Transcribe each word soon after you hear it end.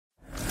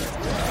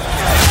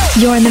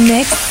You're in the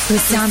mix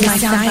with Sound by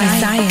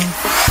Science.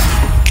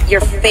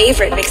 Your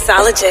favorite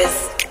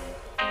mixologist.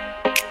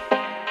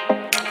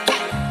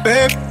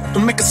 Babe,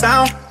 don't make a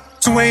sound.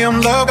 2 a.m.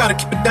 love, gotta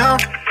keep it down.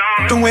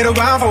 Don't wait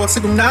around for a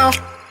signal now.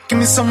 Give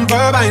me some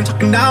verb, I ain't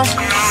talking now.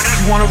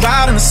 You wanna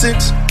ride in the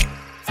 6,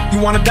 you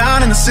wanna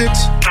dine in the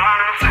 6.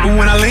 But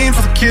when I lean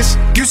for the kiss,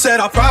 you said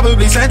I'll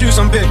probably send you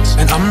some pics.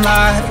 And I'm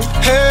like,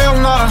 hell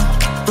nah,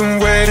 been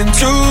waiting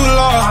too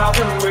long.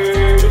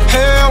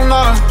 Hell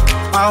nah,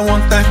 I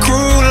want that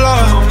cruel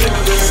love.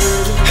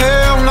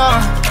 Hell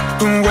nah,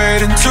 been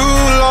waiting too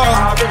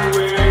long.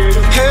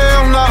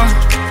 Hell nah,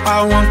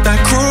 I want that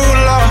cruel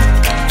love.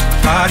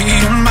 Body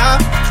of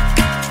mine,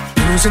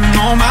 losing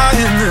all my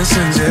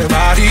innocence. Yeah,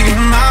 body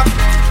of mine,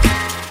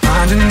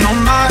 finding all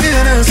my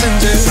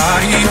innocence. Yeah,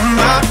 body of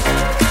mine,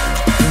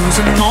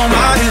 losing all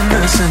my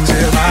innocence.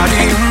 Yeah,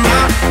 body of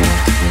mine,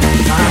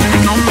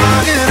 finding all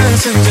my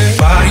innocence. Yeah,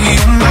 body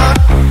of mine,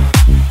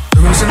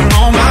 losing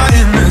all my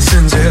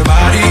innocence. Yeah,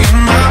 body of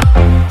mine,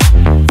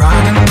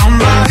 finding all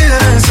my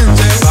innocence.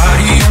 Yeah,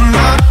 body of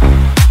mine,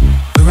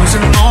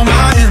 losing all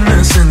my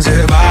innocence.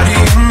 Yeah, body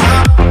of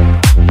mine,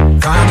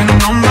 finding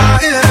all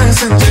my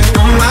innocence. Yeah,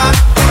 all my,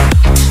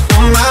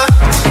 all my,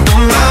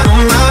 all my,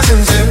 all my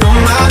sins. Yeah, all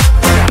my,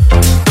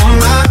 all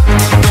my,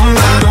 all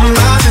my, all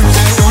my sins.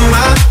 Yeah, all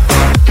my,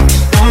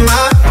 all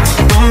my,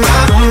 all my,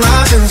 all my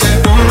sins.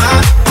 Yeah, all my,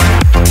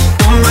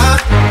 all my,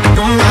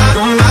 all my,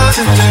 all my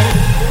sins. Yeah.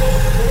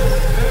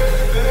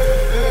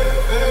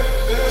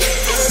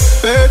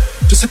 Babe,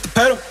 just hit the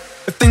pedal.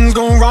 If things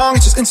go wrong,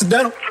 it's just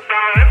incidental.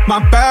 My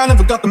bad,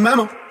 never got the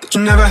memo that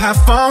you never have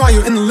fun while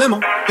you're in the limo.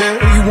 Yeah,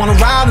 you wanna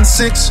ride in the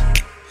 6,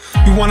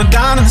 you wanna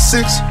dine in the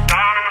 6.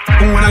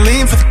 But when I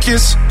lean for the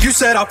kiss, you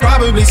said I'll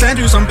probably send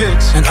you some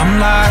pics. And I'm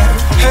like,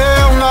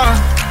 hell nah,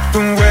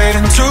 been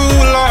waiting too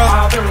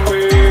long.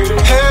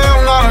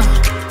 Hell nah,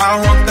 I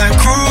want that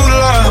cruel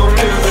love.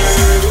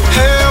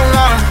 Hell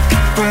nah,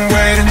 been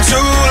waiting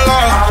too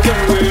long.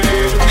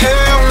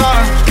 Hell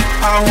nah,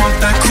 I want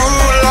that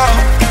cruel love.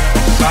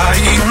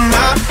 Body of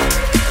mine,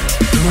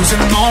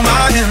 losing all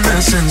my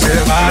innocence.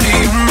 Yeah, body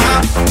of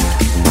mine,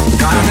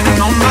 finding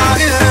all my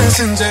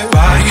innocence. Yeah,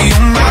 body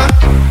of mine,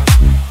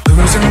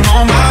 losing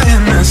all my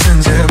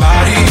innocence. Yeah,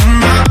 body of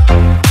mine,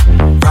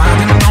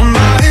 finding all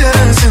my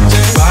innocence.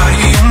 Yeah,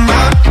 body of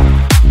mine,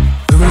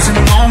 losing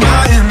all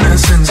my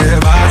innocence. Yeah,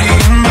 body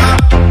of mine,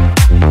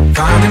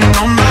 finding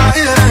all my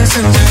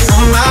innocence. Yeah,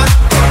 all my,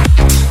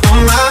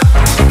 all my,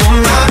 all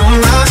my, all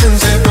my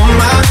sins. Yeah, all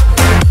my,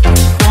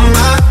 all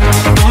my,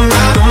 all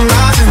my, all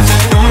my sins.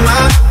 Yeah, all my,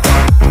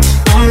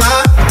 all my,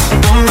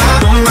 all my,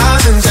 all my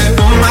sins.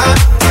 Yeah, all my,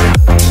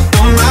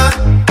 all my,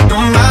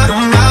 all my,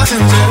 all my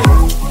sins. Yeah.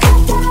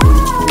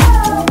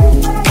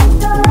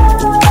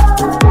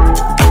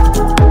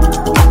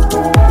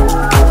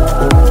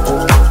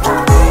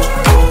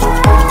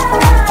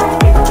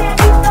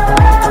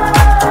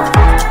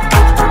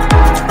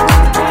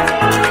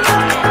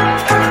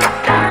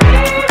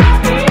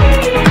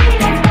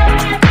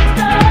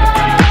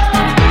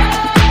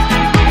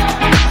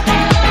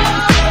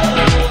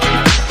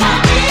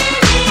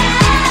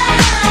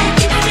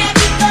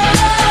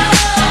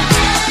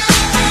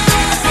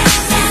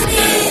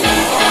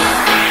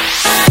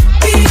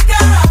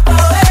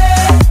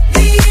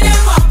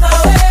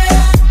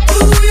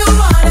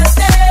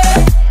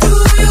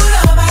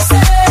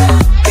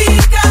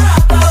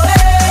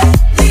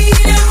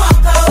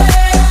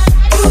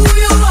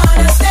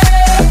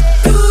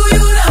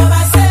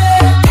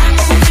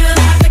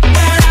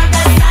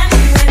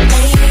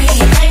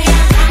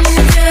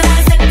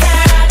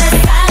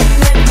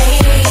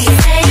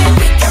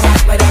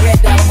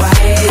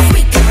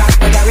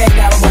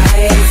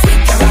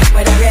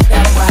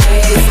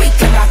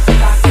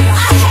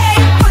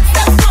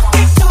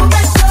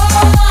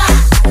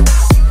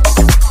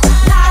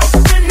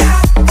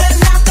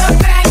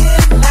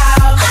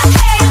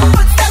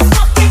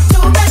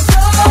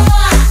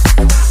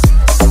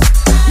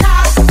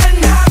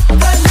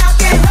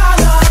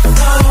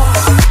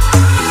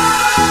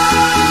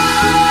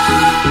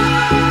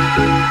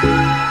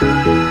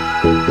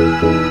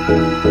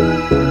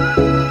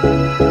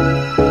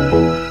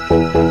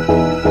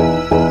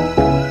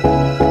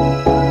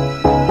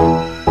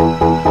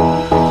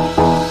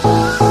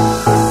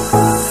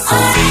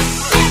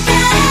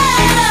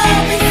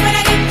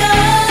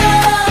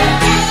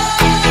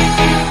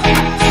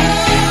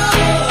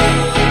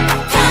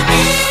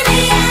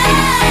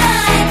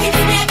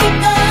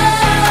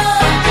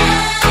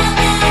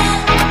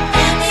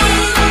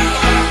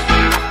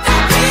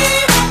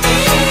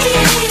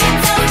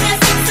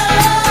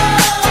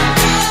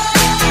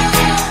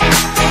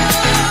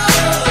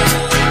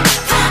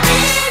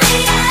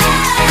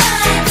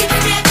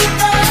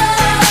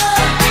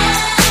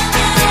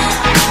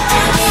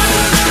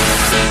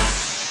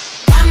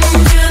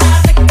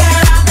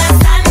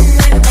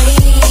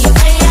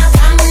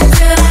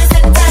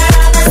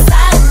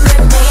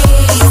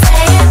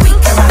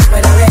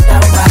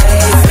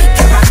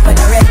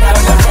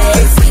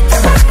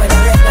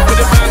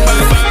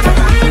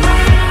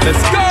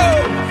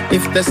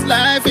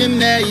 life in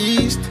the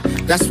east,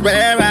 that's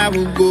where I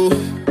will go.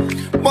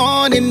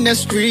 Born in the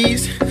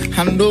streets,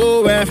 I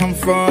know where I'm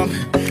from.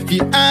 If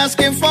you're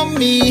asking for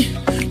me,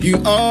 you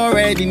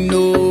already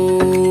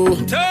know.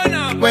 Turn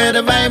up. Where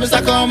the vibes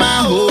I call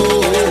my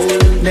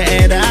home. The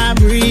air that I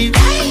breathe,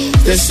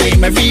 the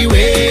same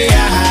everywhere.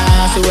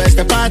 So where's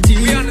the party?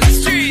 We on the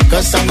street.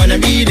 Cause I'm gonna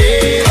be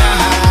there.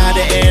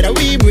 The air that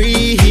we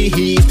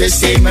breathe, the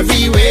same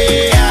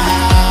everywhere.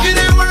 You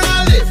know where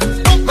I live,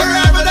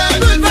 wherever that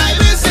good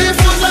vibe is. It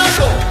feels like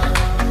home.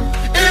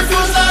 It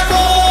feels like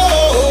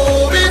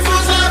home. It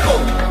feels like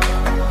home.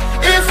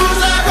 It feels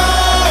like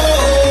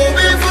home.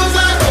 It feels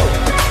like home.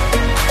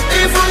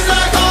 It feels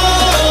like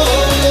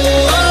home.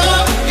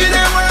 You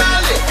know where I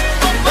live,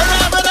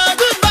 wherever that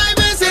good vibe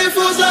is. It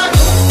feels like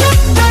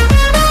home.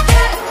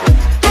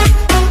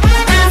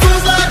 It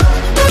feels like.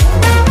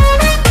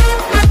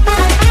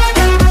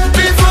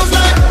 It feels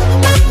like.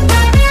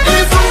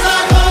 It feels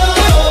like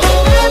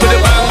home. Bang,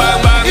 bang,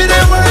 bang. You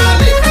know where I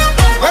live,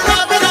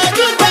 wherever that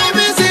good vibe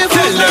is. It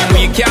Tell feels them like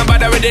we can't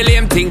bother with the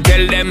lame thing.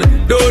 Tell them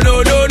no,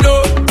 no, no, no.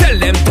 Tell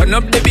them turn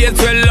up the bass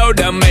well loud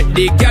and make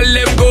the girl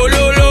them go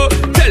low, low.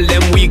 Tell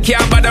them we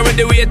can't bother with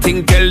the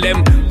waiting. Tell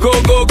them go,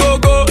 go, go,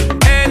 go.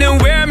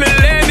 Anywhere me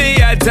lay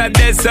me at a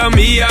desk and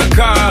me a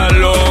call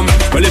home.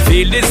 Well, you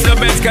feel this love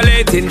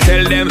escalating.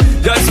 Tell them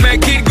just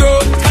make it go.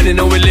 And you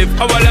know we live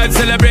our life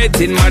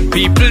celebrating what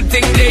people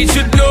think they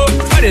should know.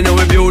 And you know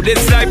we view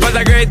this life as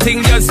a great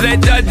thing. Just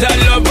let that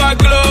love a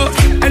glow.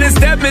 And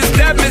step, me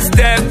step, me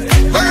step.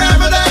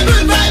 wherever that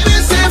good vibe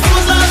is. It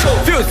feels like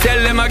home. Few tell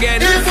them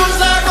again. It feels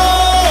like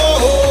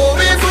home.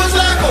 It feels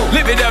like home.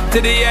 Live it up to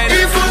the end.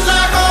 It feels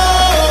like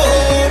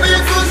home.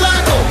 It feels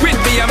like home. With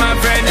me and my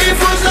friend. It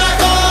feels like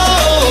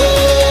home.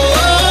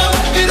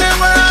 You know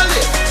where I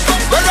live,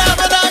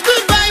 wherever that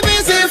good vibe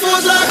is. It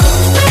feels like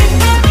home.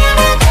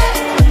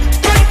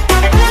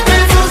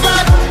 It feels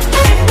like.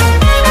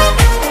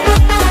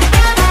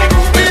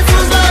 It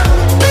feels like.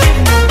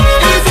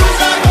 It feels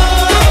like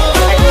home.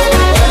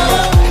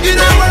 You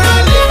know where I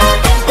live,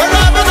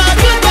 wherever that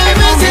good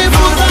vibe is. It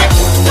feels like.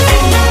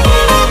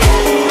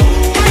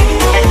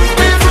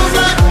 It feels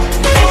like.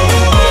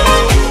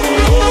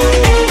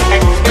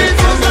 It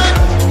feels like.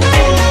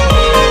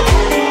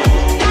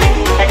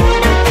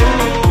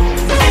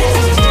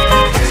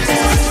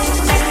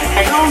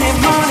 Only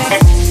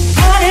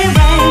money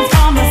rains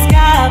from the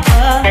sky,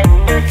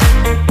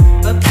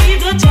 but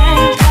people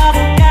change what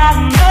they got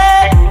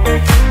made.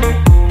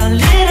 A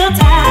little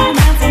time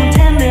and some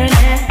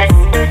tenderness,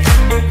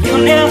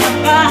 you'll never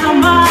buy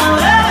my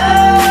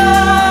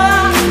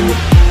love.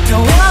 No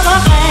other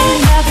thing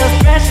that's as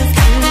precious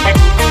to me.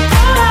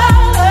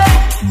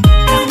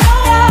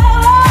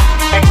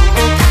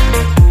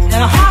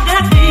 And a heart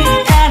that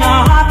beats and a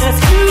heart that's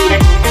true.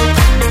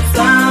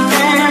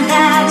 Something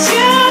that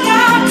you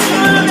got to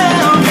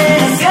know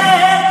is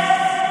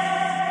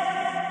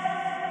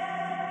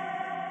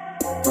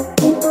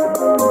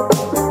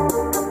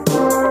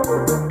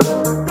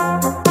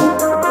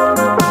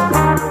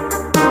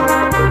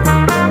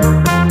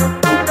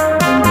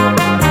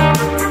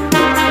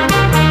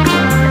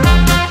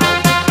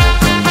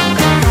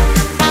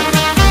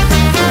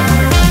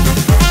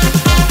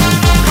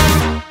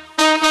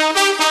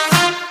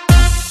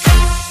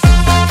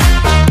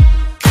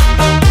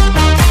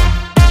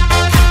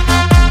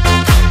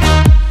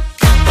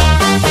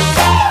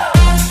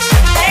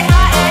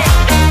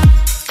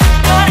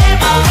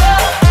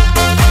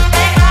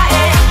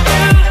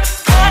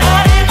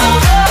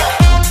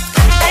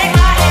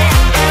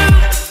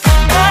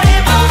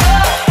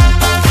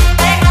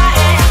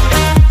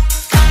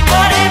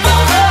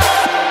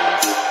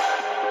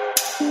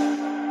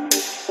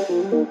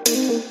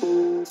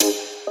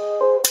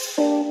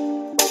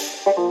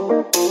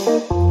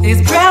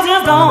these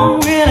presents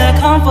don't really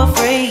come for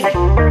free.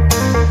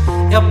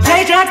 Your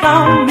paycheck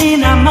don't mean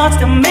that much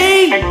to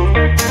me.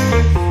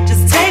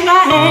 Just take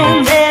my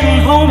hand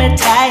and hold me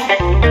tight.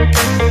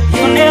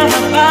 You'll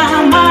never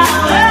buy my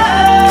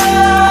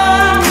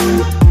love.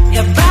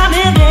 You buy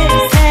me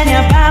this and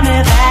you buy me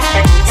that.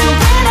 So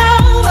win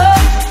over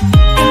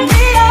and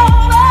be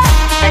over.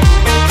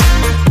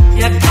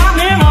 You got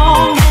me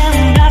wrong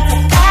and that's a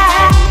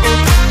fact.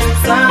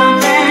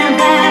 Something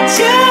that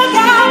you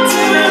got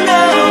to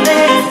know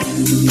this.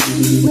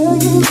 Will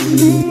you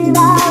see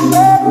that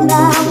when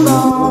I'm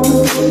gone,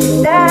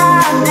 that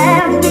I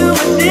dance to a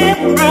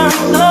different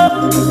love?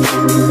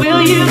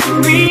 Will you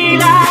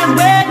realize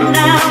when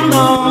I'm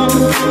gone,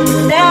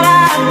 that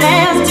I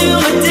dance to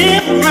a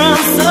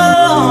different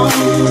song?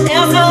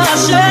 It's a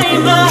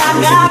shame, but I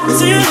got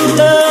to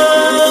know.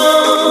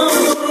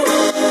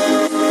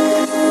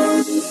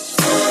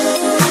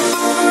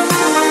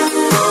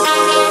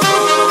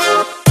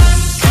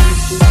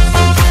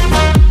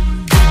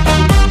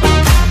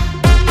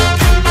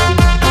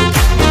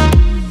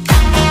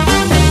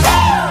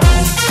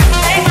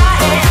 Take my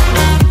hand,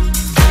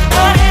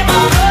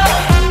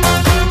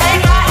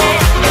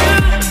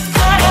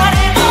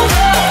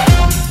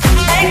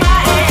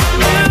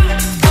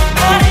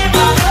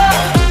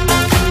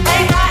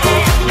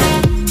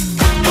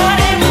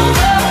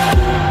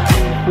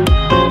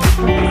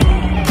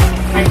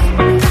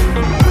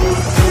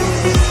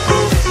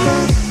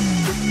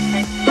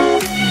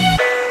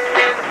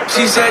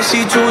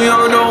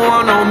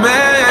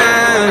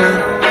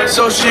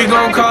 she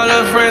gon' call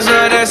her friends,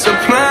 now that's a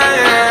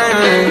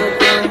plan.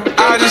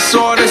 I just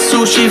ordered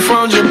sushi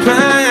from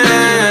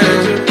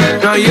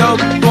Japan. Now yo,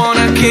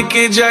 wanna kick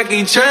it,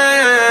 Jackie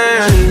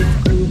Chan.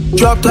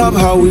 Drop top,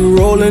 how we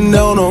rollin'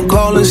 down on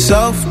Collin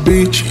South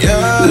Beach.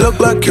 Yeah. Look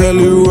like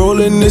Kelly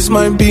rollin', this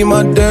might be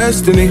my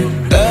destiny.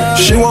 Yeah.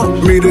 She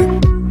want me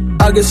to,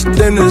 I guess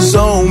then it's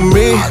on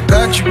me. I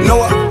got you,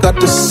 know I got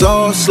the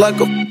sauce like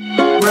a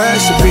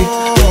recipe.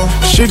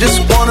 She just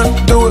wanna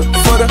do it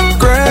for the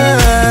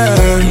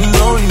grand.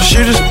 She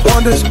just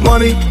want this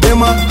money in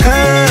my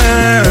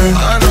hand.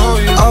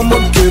 I'ma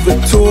give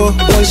it to her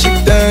when she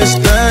dance,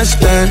 dance,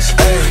 dance.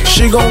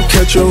 She gon'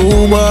 catch a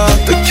Uber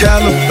out the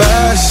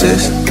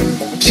Calabasas.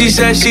 She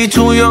said she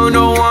too young,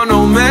 don't want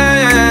no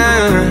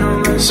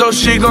man. So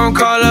she gon'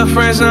 call her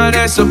friends, now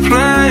that's a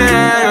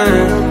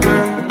plan.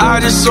 I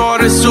just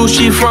ordered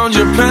sushi from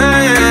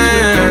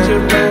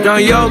Japan. Now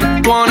yo,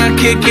 wanna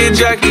kick it,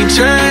 Jackie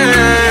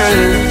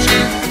Chan.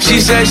 She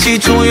said she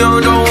too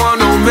young, don't want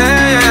no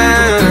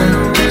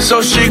man.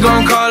 So she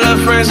gon' call her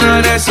friends,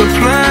 now that's a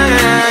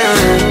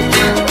plan.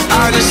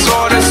 I just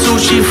ordered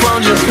sushi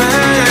from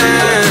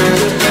Japan.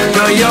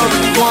 Now yo,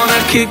 wanna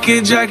kick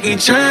it, Jackie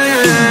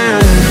Chan.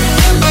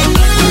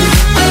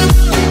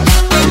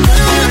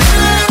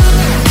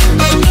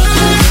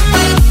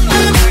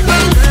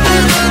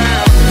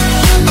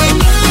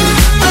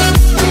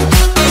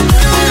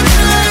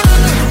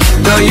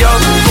 Now yo,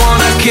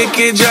 wanna kick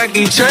it,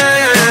 Jackie Chan.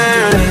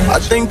 I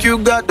think you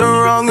got the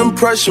wrong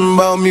impression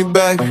about me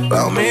back.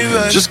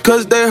 Just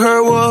cause they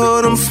heard what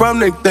hood I'm from,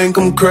 they think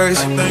I'm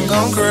crazy.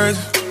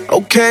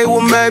 Okay,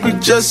 well maybe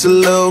just a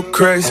little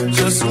crazy.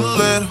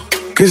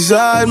 Cause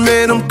I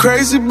admit I'm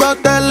crazy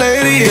about that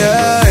lady,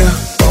 yeah.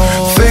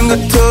 Finger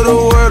to the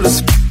world,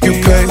 let's you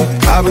pay.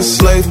 I've been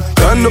slaving,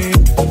 done the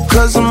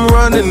cause I'm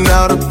running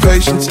out of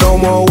patience. No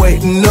more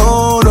waiting,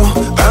 no, no.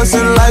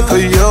 Bouncing like a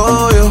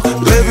yo-yo.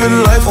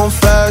 Living life on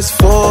fast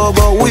forward,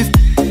 but we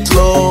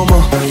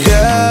slow-mo,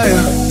 yeah.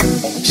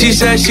 She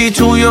said she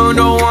too young,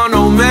 don't want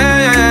no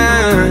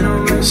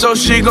man. So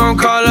she gon'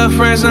 call her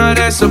friends, now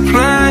that's a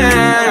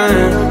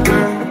plan.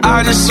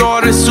 I just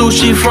ordered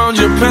sushi from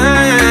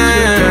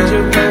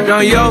Japan. Now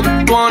yo,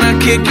 wanna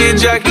kick it,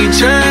 Jackie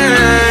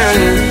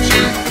Chan.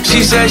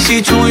 She said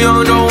she too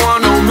young, don't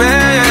want no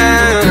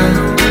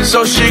man.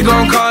 So she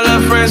gon' call her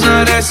friends,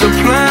 now that's a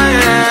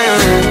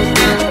plan.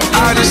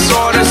 I just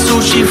ordered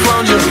sushi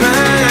from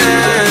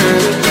Japan.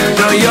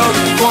 Now yo,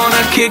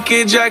 wanna kick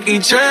it, Jackie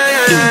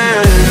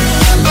Chan.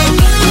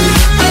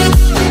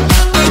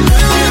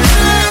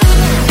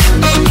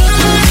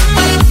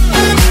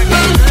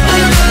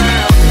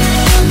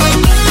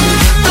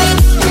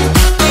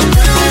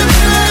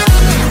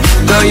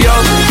 Now yo,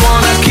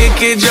 wanna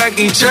kick it,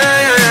 Jackie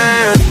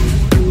Chan.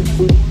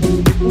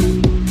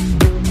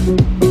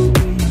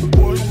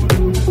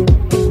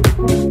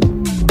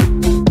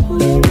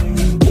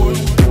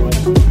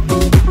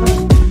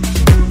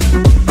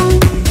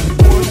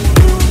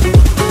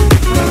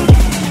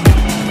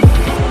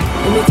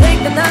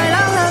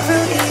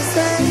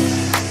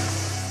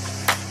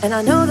 And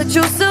I know that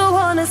you still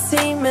wanna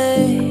see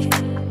me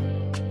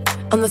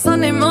on the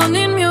Sunday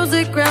morning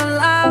music real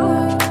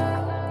loud.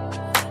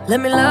 Let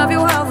me love you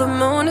while the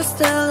moon is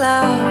still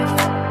out.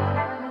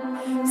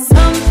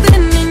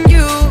 Something in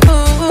you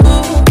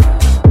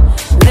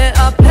lit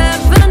up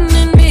heaven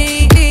in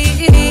me.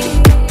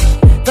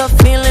 The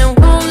feeling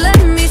won't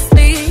let me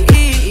sleep,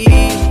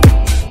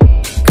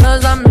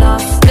 cause I'm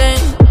lost in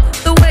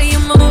the way you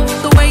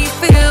move, the way you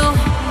feel.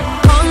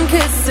 One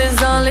kiss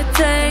is all it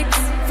takes.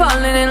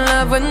 Falling in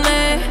love with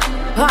me,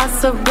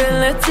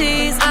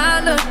 possibilities.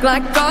 I look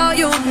like all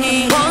you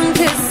need. One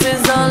kiss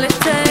is all it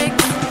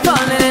takes.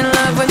 Falling in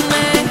love with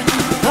me,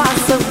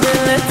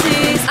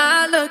 possibilities.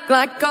 I look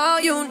like all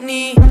you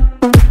need.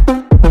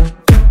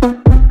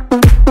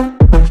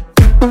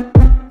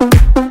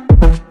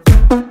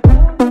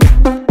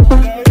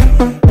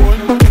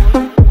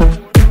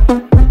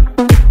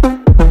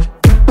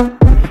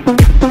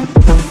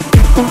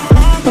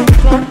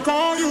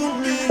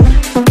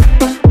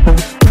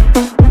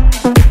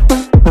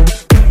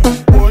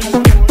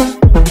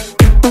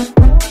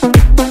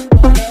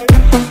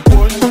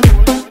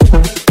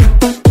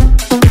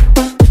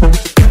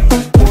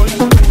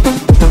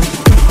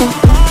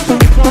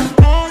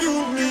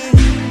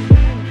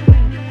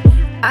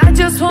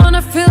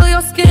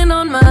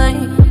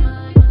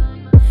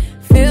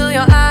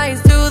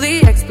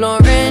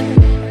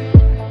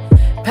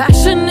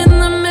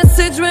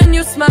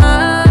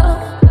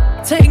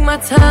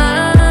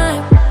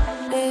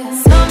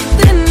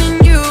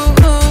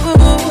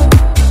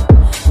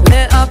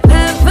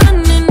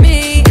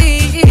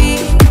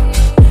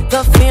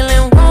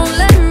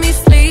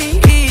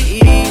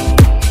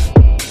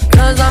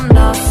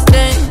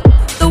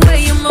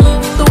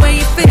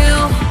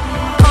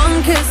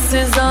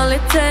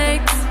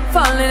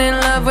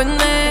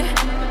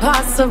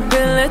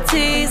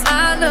 Possibilities,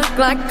 I look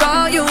like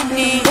all you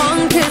need.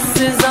 One kiss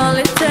is all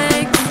it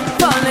takes.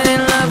 Falling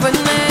in love with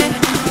me.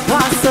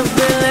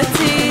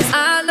 Possibilities,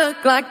 I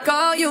look like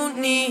all you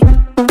need.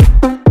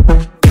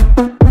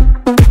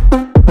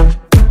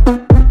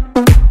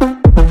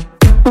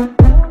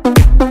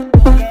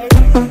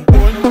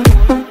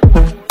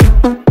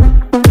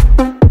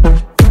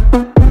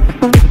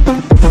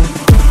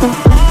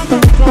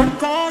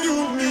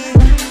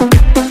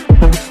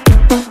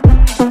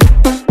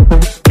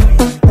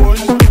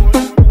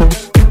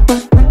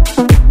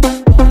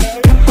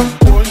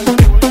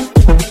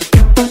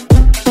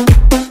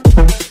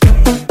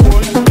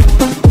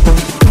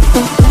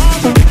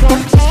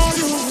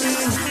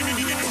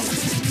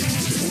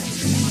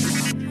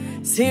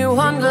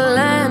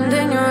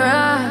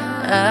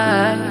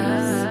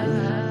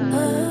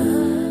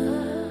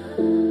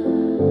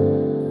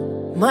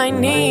 might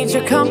need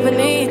your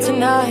company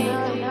tonight.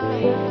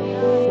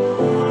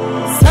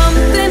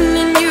 Something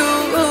in you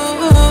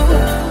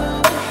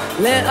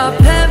lit up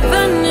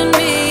heaven in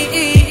me.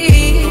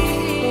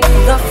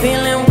 The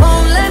feeling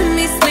won't let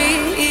me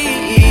sleep,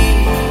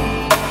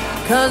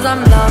 'cause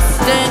I'm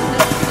lost in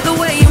the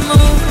way you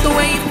move, the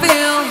way you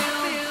feel.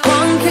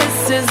 One kiss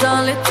is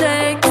all it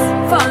takes.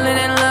 Falling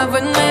in love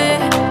with me.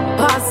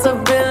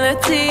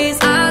 Possibilities.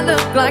 I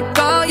look like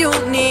all you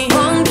need.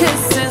 One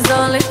kiss is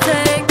all it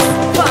takes.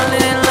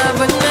 Falling in love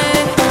with me.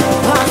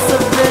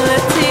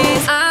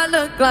 Possibilities. I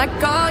look like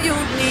all you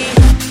need.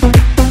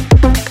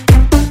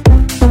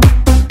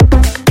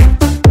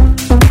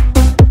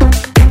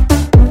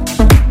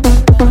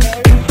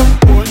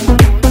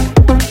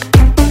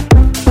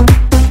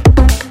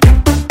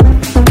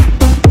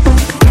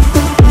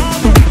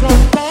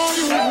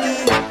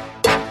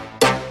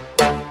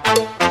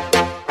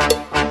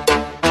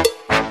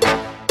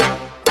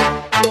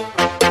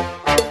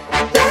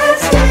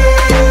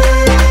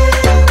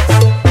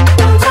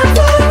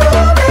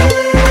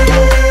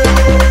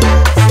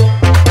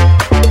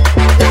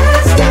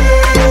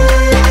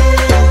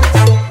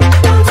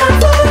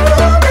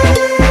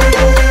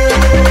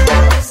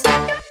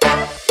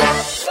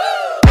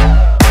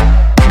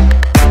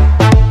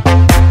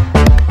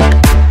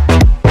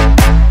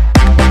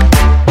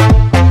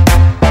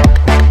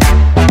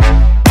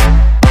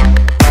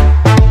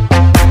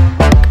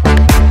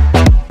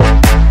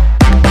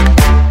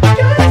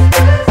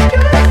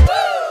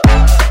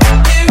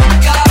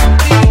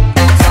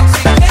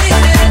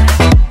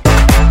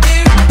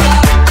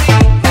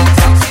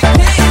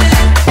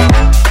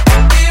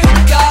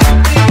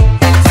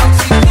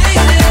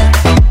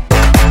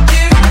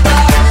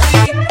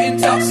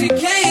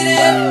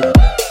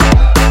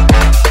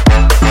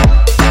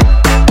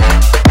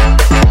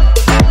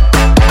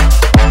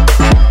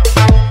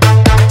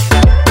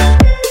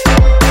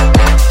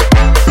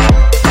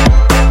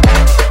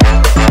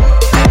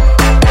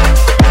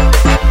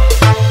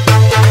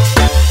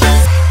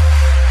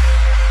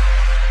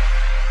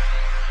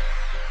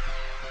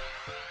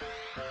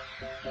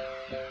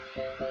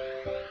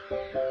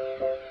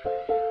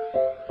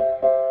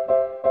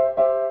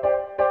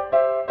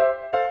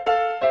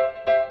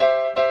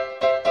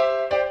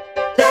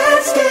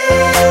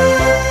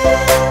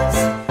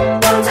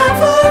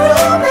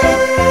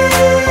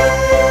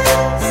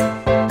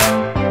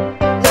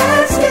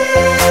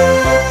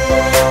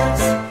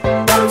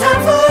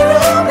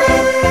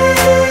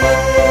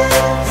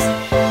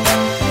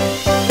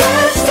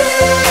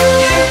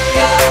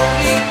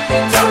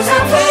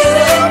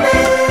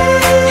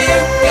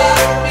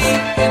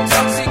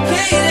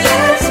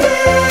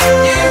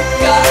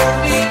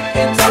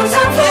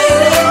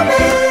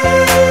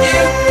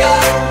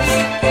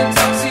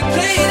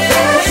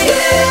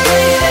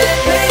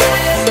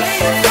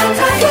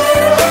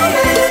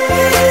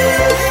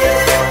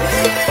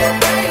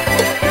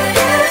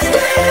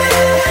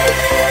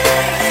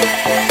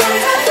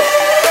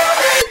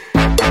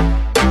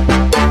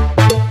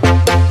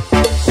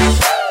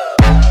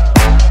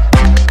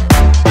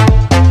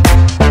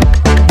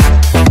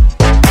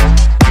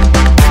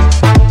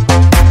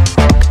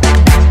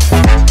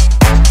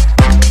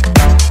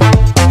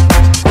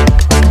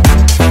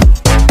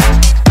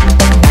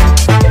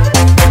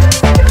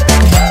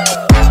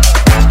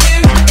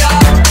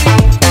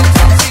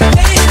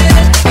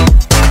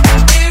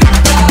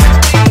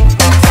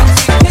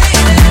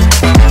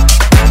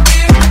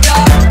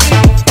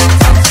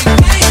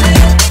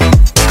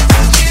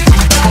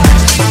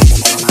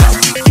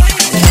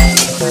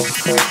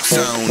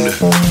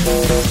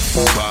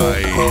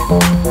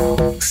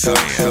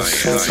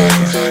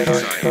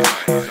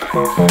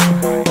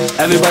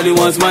 Everybody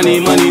wants money,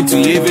 money to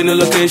live in a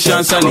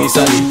location sunny,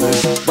 sunny.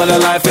 But a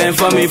life ain't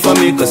for me,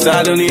 cause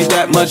I don't need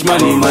that much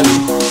money, money.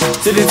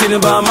 See the thing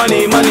about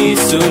money, money,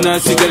 soon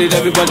as you get it,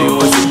 everybody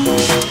wants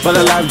it. But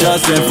a life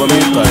just ain't for me,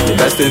 cause the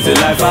best things in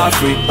life are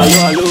free. Hello,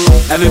 hello.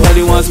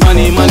 Everybody wants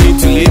money, money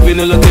to live in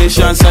a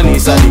location sunny,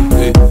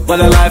 sunny. But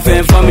a life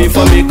ain't for me,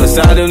 cause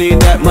I don't need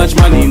that much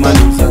money,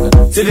 money.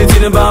 See the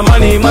thing about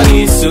money,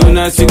 money, soon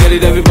as you get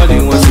it, everybody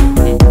wants it.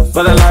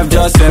 But a life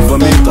just ain't for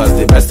me, cause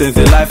the best things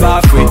in life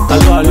are free.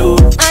 Hello, hello.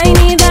 I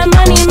need that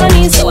money,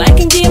 money, so I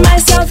can give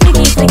myself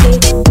flicky, flicky.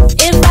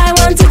 If I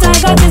want it, I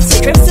got it.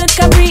 So trips to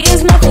Capri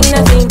is nothing,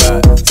 nothing.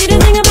 See the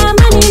thing about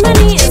money,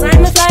 money is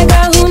I'm a fly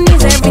girl who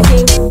needs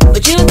everything.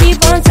 But you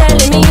keep on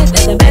telling me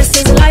that the best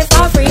things in life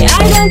are free.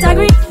 I don't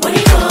agree.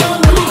 Money go,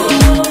 money go,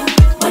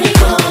 money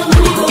go,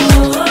 money go, money go,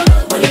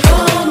 money go,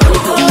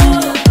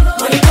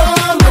 money go,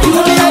 money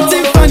go. You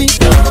acting funny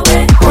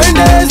when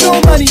there's no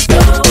money.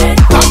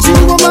 Got you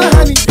on my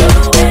honey,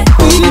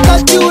 really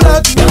got you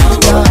lucky.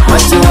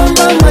 But you want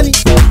my money,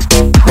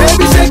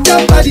 baby shake.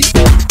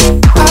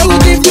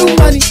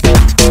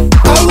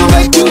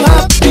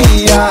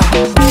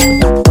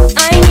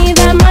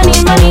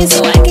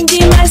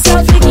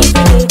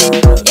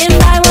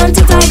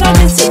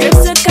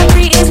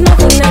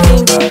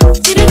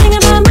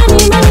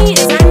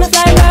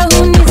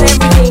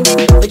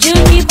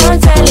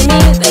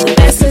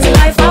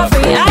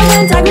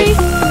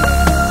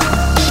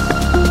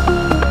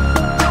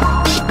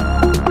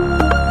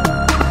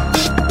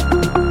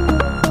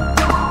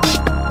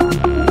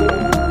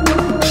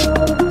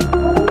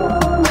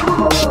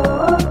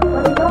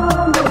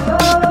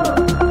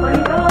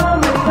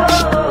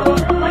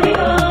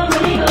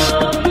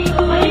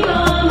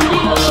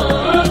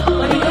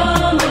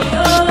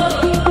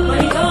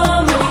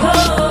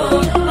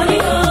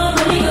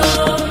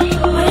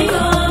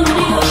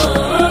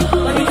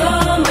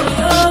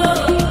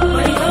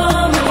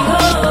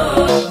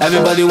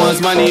 Everybody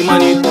wants money,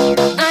 money.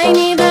 I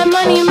need that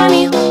money,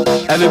 money.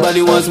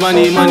 Everybody wants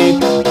money, money.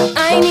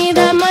 I need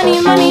that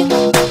money, money.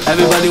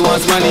 Everybody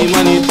wants money,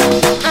 money.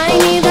 I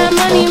need that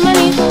money,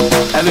 money.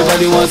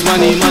 Everybody wants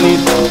money, money.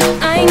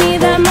 I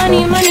need that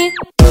money, money.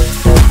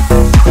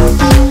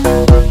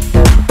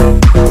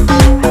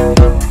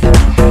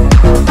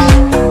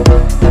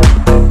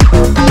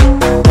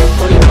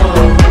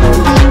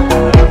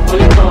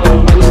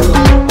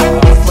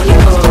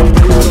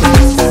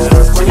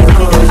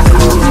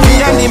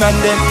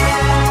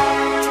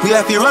 We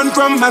have to run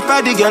from my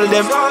party girl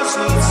them.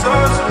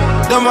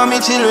 Don't want me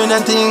children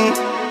and thing.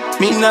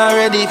 Me not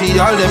ready for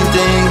all them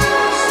things.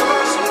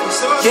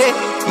 Yeah,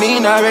 me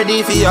not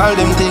ready for all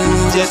them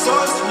things yet.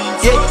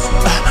 Yeah,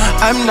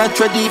 I'm not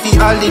ready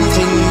for all them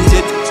things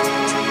yet.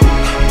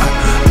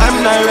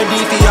 I'm not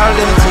ready for all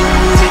them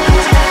things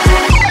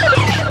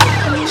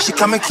yet. She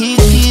come and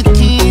keep.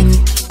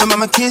 My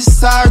mama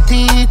kiss her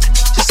teeth.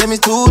 She say me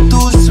too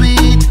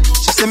sweet.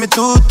 She say me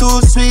too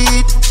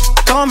sweet.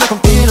 Don't make 'em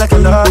feel like I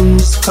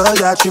lost,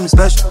 cause I treat me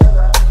special.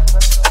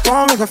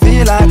 Don't make 'em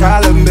feel like I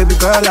love me, baby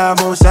girl, I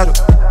won't settle.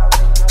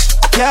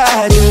 Yeah, I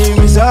had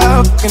dreams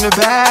up in the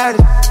bed.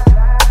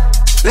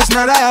 Last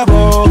night I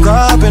woke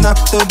up and I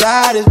felt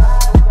bad.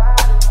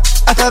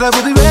 I thought I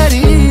would be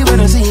ready when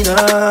I seen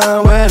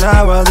her, when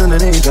I was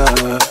underneath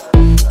her.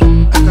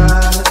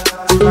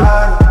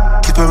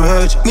 Keep her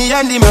urge, me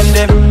and the man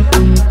them.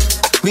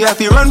 We have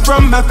to run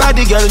from my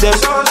party girl them.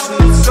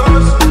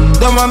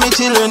 Don't want me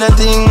children and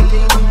thing.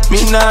 Me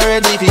not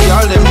ready for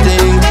all them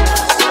things.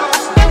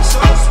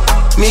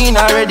 Me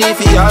not ready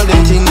for all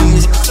them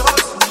things.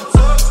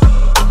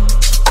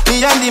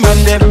 Me and the man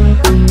them.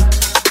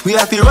 We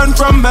have to run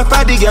from my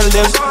party girl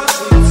them.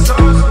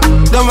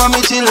 Don't want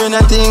me children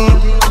and thing.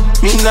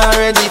 Me not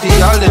ready for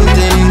all them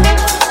things.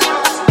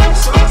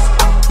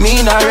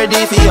 Me not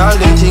ready for all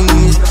them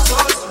things.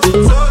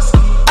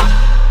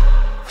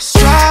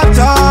 Strapped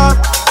up,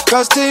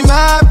 cause they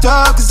mapped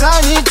up. Cause I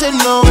need to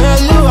know where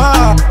you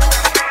are.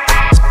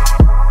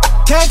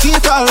 Can't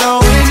keep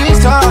following these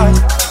stars.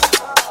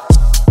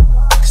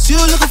 Cause you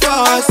looking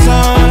for a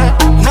son,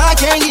 and I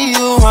can't give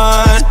you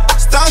one.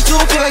 Start to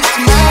feel like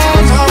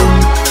man,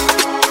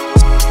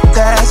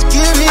 that's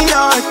giving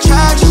your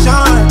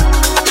attraction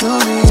to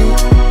me.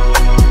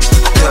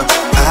 Yeah,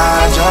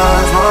 I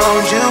just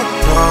want you,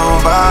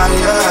 nobody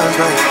else,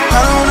 right? I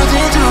don't wanna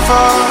think too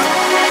far.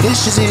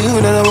 It's just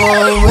you that I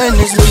want when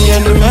it's me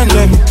and the man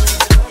like me.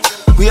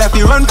 We have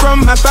to run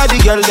from my party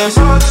girl them.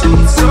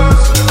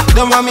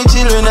 Don't want me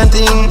children and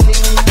thing.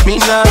 Me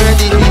not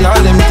ready for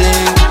all them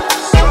things.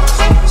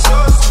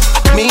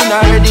 Me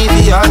not ready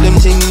for all them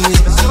things.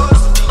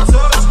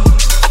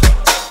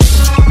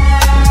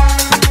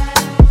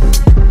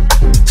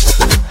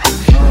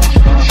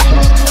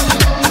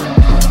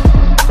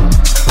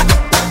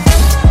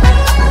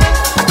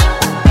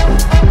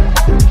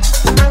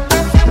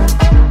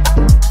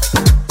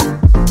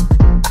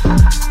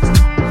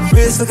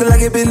 Wrist looking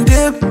like it been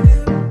dipped.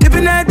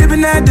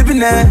 Dipping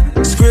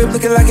that. Script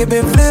looking like it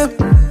been flipped.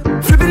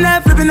 Flipping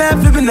that.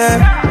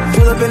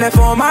 Pull up in that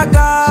phone, my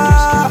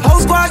God. Whole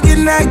squad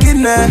getting that.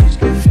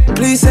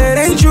 Please say it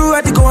ain't true.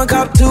 Had to go and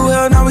cop 2.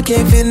 Hell, now we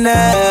can't fit in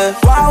that.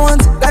 Wild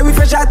ones, like we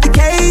fresh out the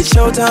cage.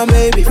 Showtime,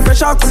 baby,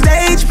 fresh off the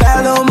stage.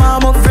 Bad little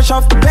mama, fresh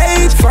off the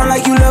page. Front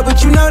like you love,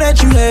 but you know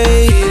that you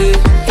hate it.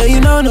 Yeah, you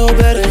know no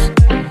better.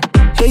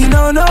 Yeah, you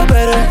know no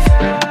better.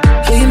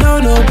 Yeah, you know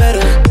no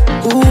better.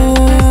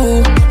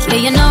 Ooh. Yeah,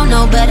 you know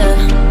no better.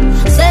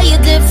 Say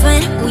you're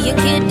different, who you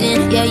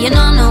kidding? Yeah, you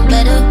know no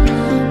better.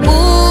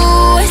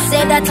 Ooh,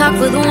 say that talk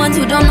for the ones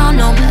who don't know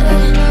no better.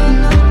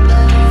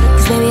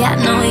 Cause baby, I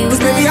know you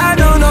better. Baby, I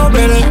don't know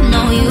better. Baby, I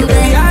know you better.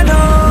 Baby, I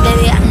know.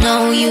 Baby, I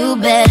know you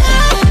better.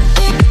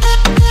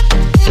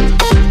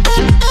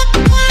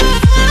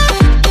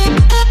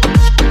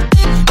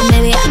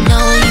 Baby, I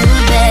know you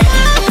better.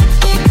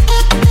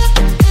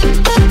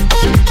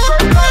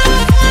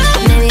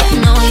 Baby, I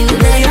know you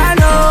better. Baby,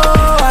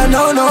 I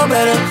know no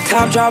better.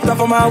 Top dropped off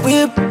on my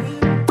whip.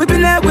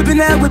 Whipping that.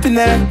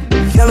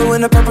 Yellow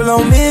and the purple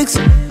on mix.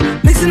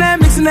 Mixing that.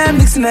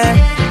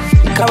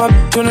 Come up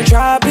from the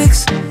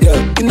tropics. Yeah,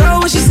 you know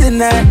where she's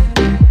sitting at.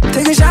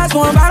 Taking shots,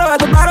 one bottle at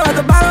the bottle.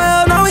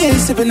 Hell no, we ain't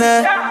sipping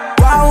that.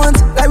 Wild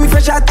ones, like we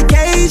fresh out the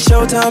cage.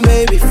 Showtime,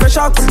 baby, fresh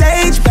off the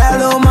stage. Bad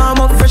little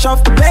mama, fresh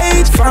off the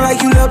page. Front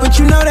like you love, but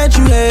you know that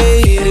you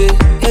hate it.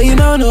 Yeah, you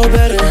know no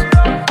better.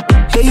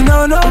 Yeah, you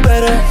know no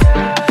better.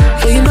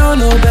 Yeah, you know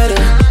no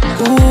better.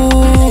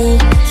 Ooh.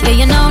 Yeah,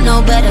 you know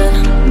no better.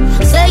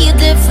 Say you're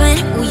different,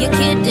 who you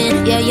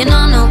kidding? Yeah, you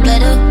know no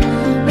better.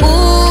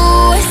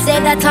 Ooh, say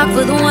that talk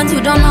for the ones who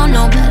don't know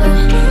no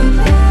better.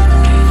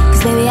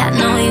 Cause baby, I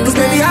know you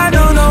better. Baby, I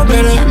don't know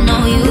better. Baby, I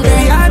know you better.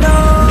 Baby, I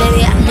know.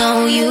 Baby, I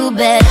know you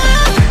better.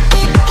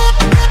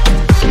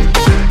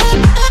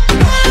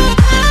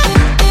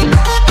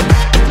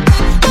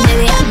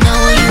 Baby, I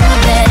know you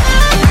better.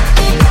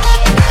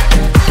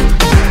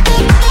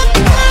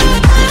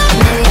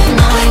 Baby, I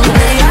know you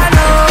better.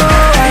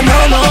 I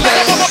know no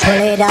better.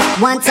 Pull it up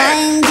one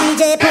time,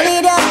 DJ, pull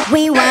it up,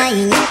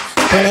 rewind.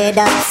 Pull it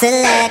up,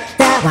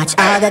 selector. Watch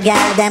all the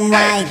girls them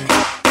wine.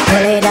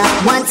 Pull it up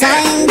one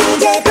time,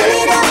 DJ. Pull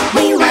it up,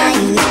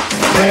 rewind.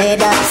 Pull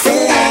it up,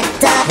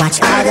 selector. Watch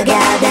all the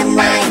girls them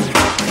wine.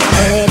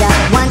 Pull it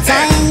up one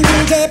time,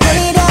 DJ. Pull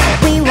it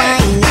up,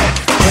 rewind.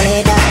 Pull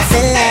it up,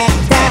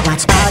 selector.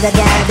 Watch all the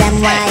girls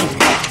them wine.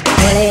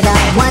 Pull it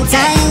up one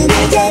time,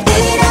 DJ.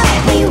 Pull it up,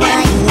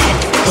 rewind.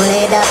 Pull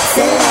it up,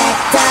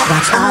 selector.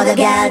 Watch all the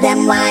girls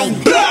them wine.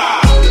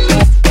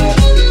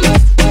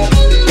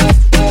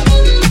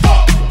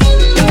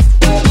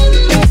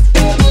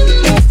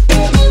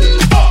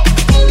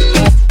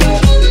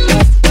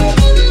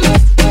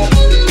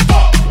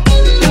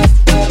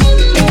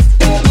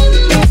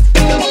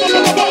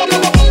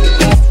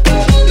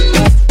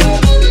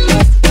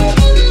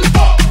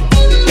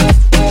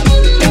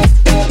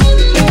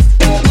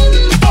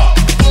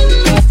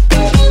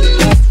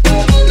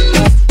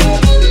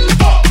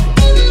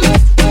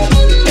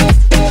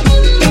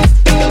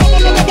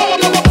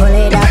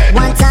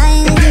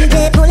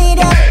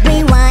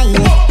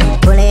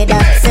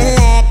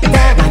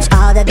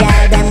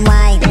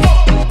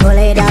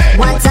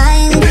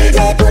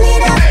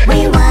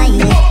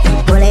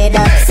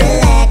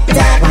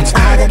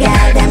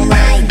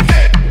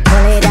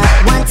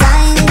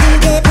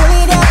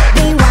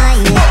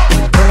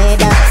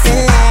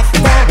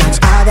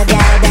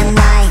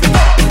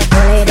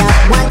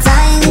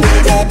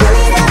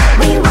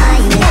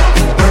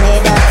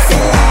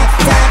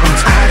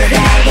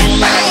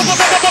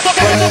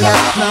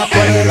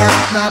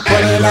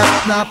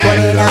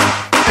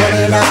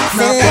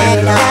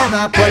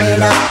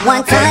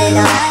 One time,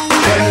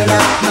 pull it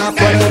up,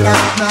 pull it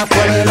up,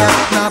 pull it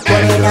up, pull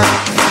it up,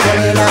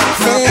 pull it up,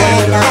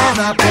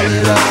 selector, pull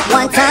it up.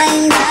 One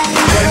time,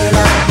 pull it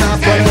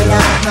up, pull it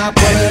up,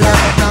 pull it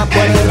up,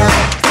 pull it up,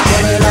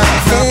 pull it up,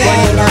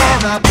 selector,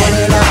 pull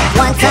it up.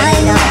 One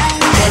time,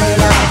 pull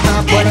it up,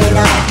 pull it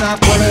up,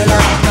 pull it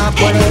up,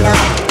 pull it up,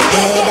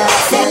 pull it up,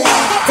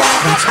 selector.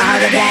 Watch all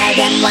the girls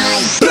them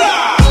wine.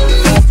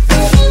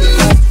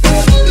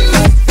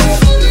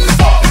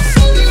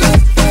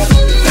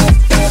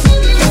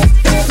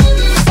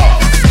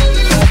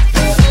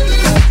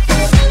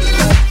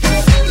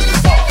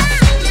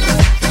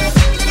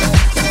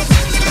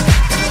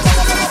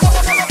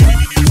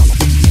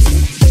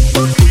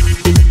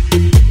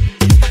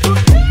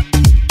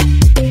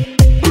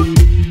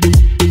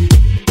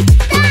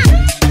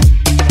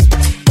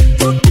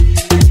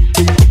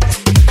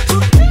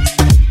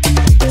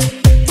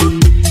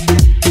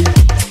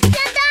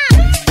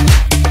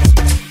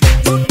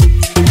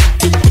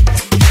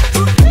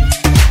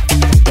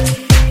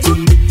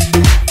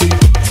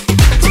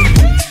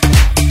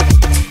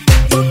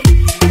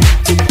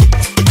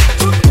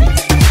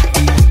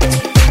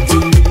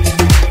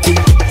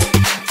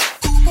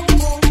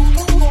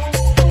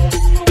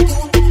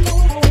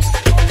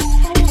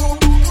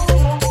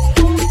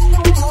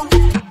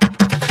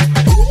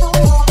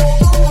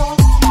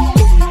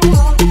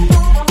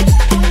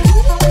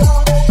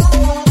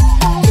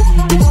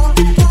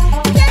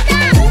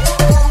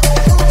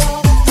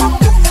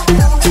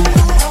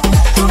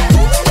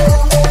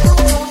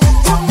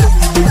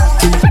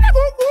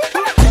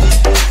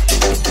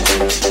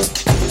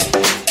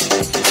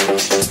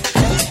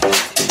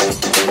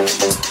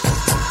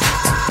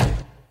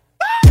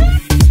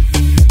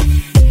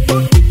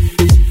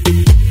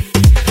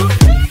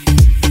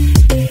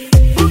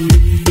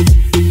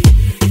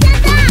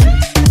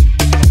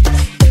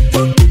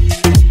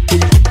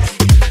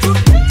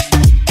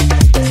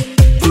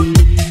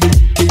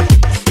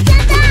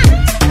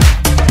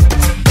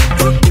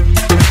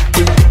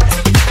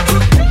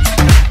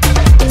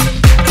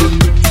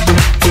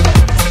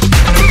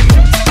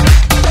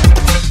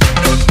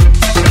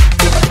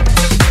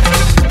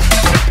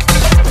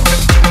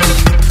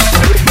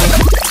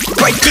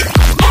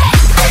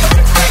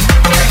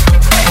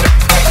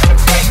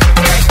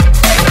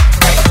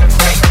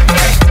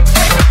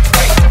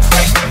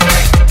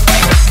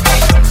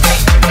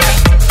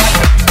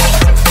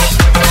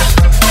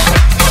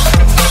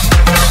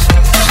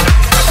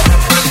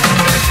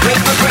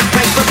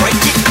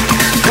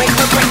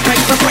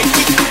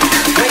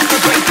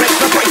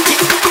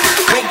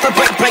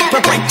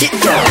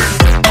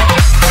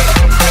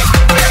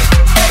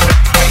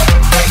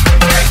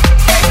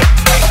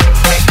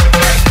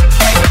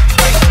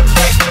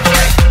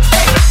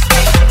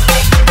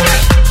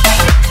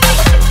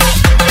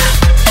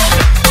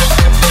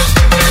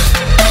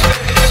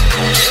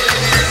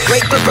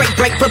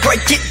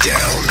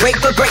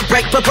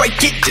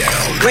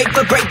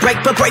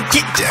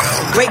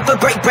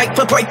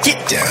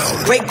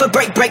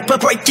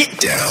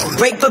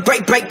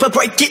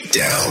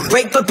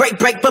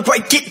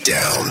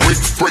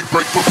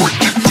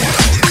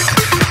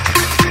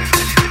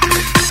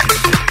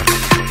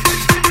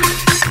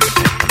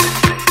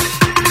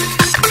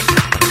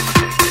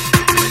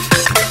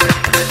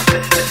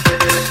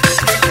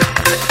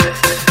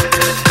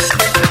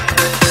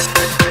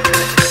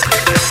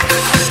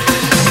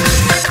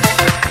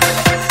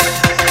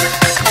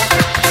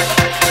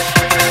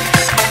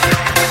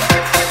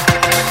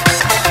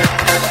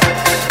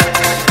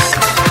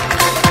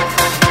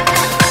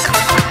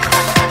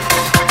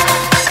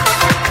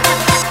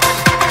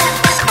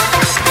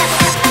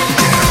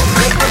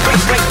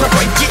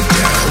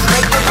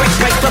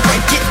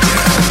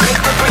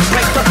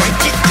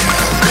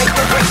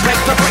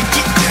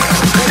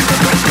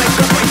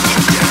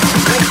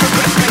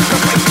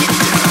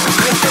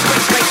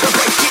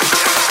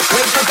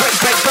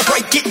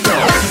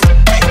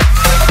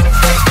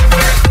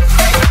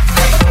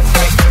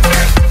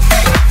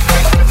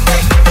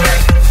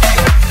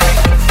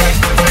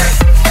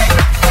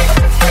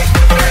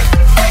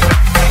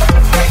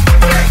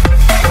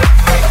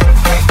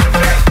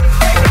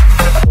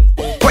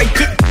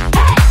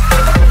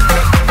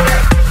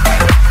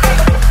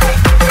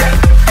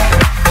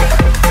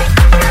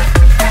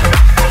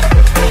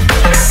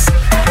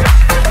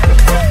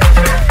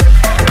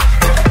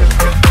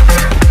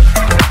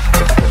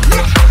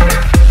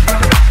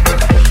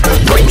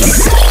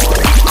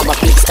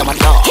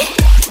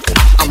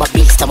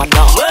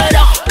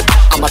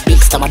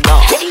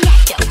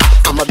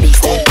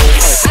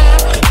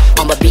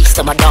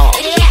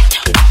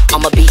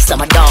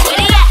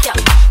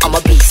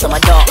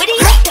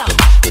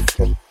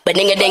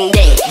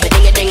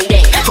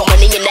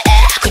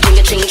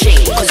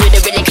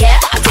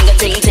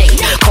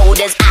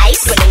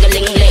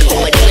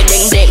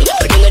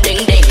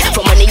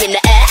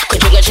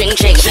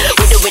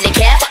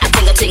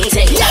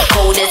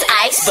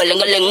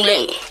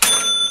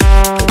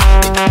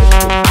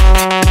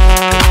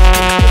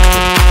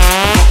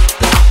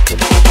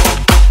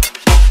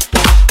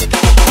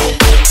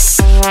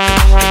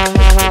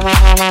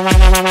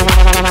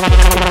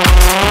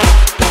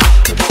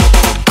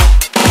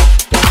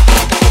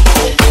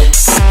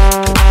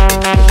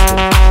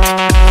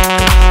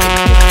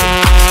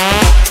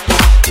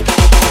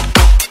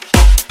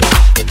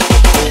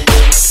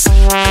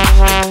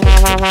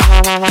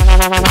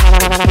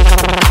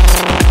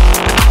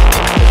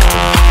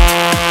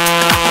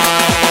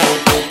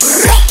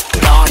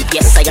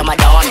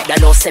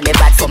 send me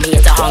bad from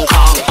here to Hong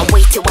Kong. I'm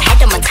way too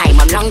ahead of my time,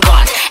 I'm long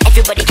gone.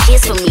 Everybody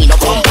cheers for me, no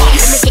bum bum. Let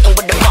me get in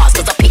with the bars,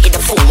 cause I pity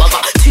the fool. I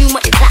got too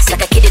much class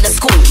like a kid in a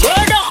school.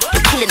 Word up,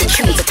 we're killing the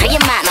tunes. I tell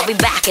you man, I'll be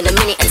back in a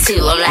minute or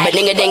two. I'm like,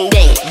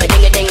 ba-ding-a-ding-ding,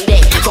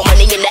 ba-ding-a-ding-ding. Throw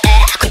money in the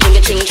air,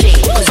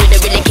 ka-ching-a-ching-ching. Cause we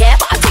don't really care,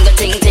 but I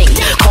ting-a-ting-ting.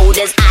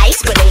 Cold as ice,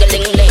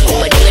 ba-ding-a-ling-ling,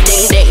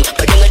 ba-ding-a-ding-ding,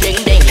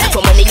 ba-ding-a-ding-ding.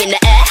 Throw money in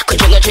the air,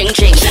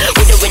 ka-ching-a-ching-ching.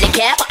 We don't really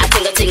care, but I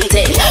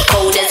ting-a-ting-ting.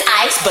 Cold as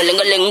ice,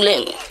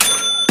 ba-ling-a-ling-ling.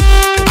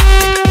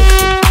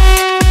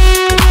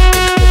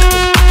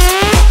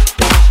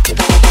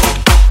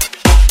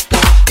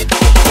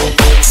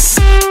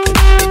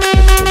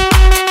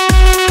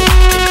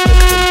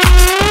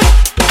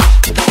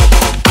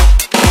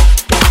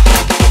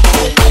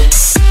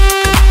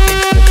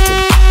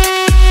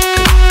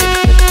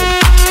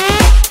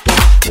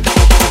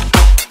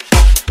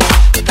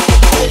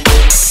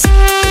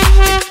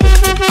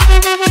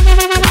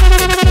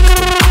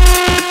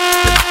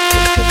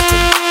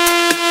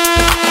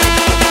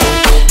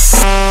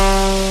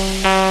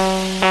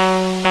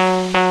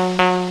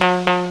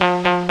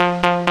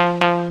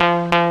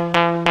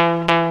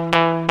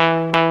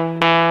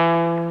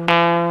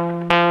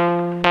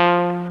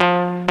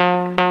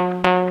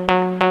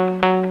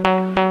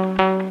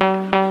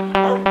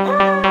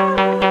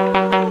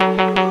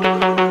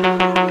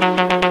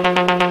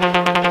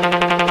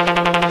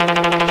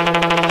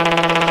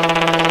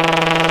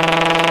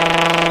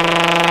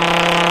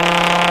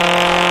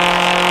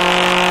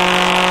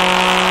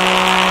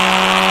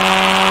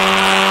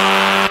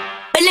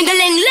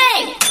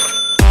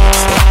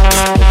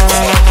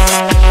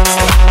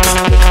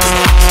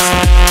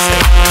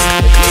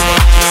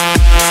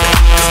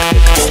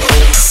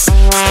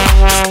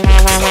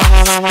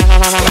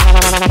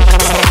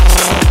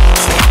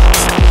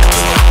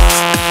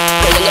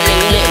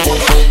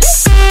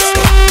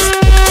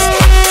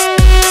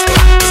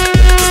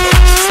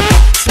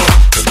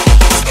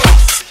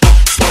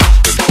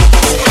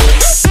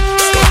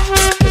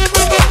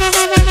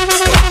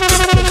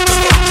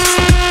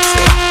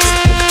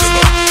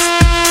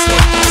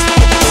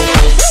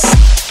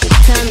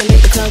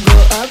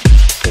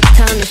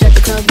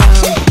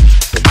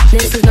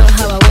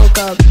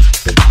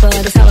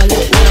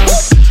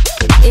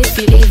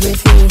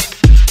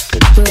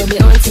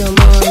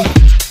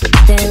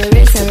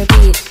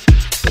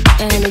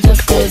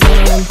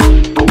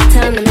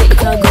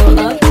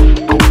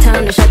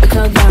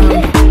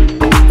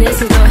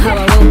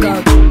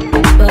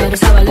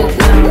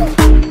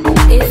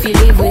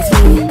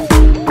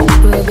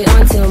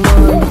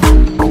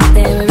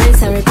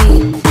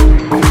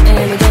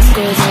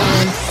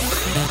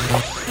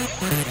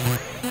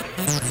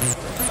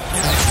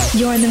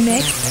 You're in the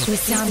mix with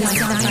Sound Like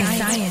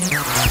Zion.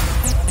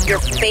 Your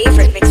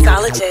favorite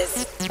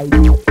mixologist.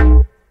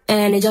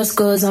 And it just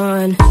goes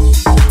on.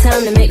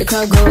 Time to make the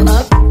club go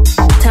up.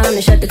 Time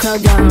to shut the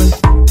club down.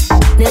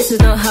 This is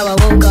not how I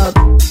woke up,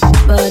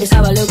 but it's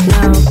how I look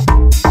now.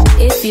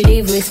 If you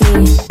leave with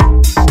me,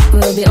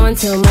 we'll be on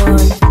till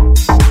morn.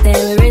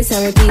 Then we rinse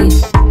and repeat.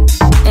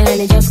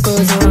 And it just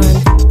goes on.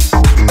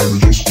 And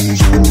it just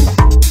goes on.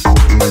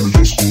 And it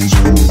just goes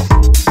on.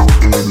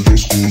 And it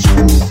just goes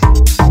on.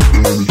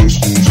 And it just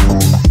goes on.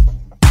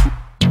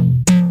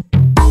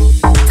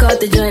 Got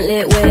the joint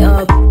lit way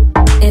up.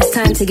 It's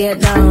time to get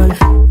down.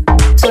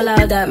 So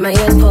loud that my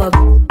ears pop.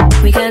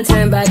 We can't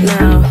turn back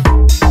now.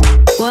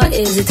 What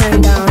is it?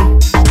 Turn down.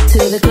 To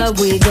the club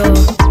we go.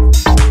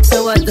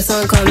 So what? The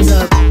song comes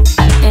up.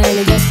 And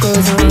it just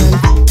goes on.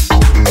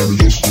 And it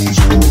just goes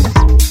on.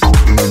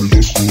 And it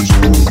just goes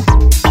on.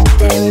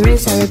 Then we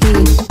rinse and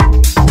repeat.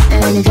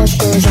 And it just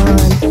goes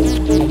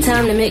on.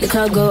 Time to make the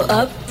club go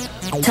up.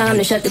 Time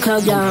to shut the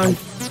club down.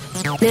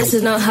 This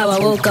is not how I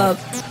woke up,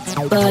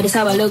 but it's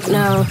how I look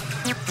now.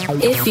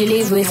 If you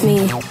leave with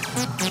me,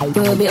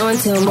 we'll be on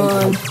till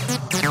morn.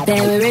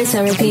 Then we rinse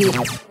and repeat.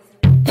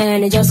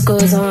 And it just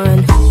goes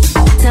on.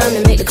 Time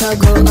to make the club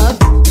go up.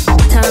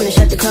 Time to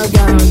shut the club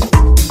down.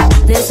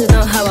 This is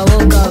not how I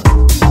woke up,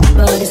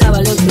 but it's how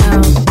I look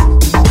now.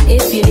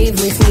 If you leave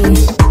with me,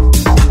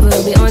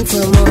 we'll be on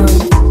till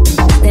morn.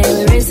 Then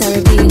we rinse and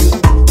repeat.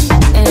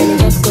 And it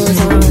just goes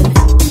on.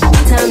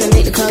 Time to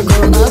make the club go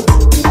up.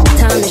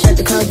 Time to shut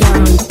the club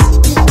down.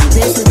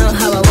 This is not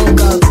how I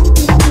woke up,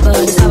 but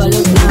it's how I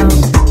look now.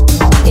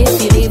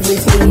 If you leave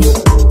with me,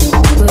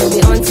 we'll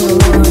be on till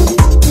morn.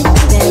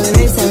 Then we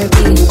rinse and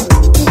repeat.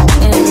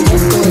 And it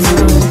just goes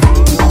on.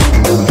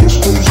 And it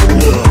just goes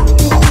on.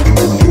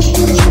 And it just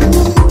goes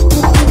on.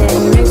 Then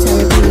we rinse and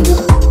repeat.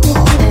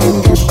 And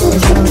it just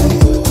goes on.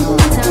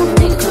 Time to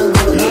make the club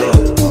go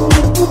up.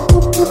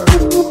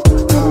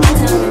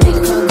 Time to make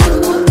the club go up. Time to make the club go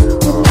up.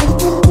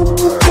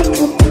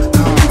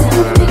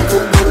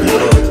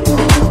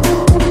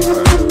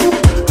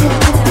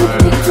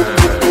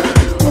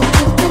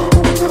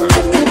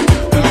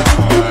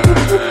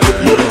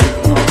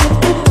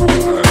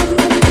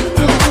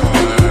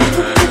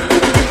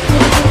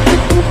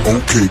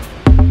 Okay.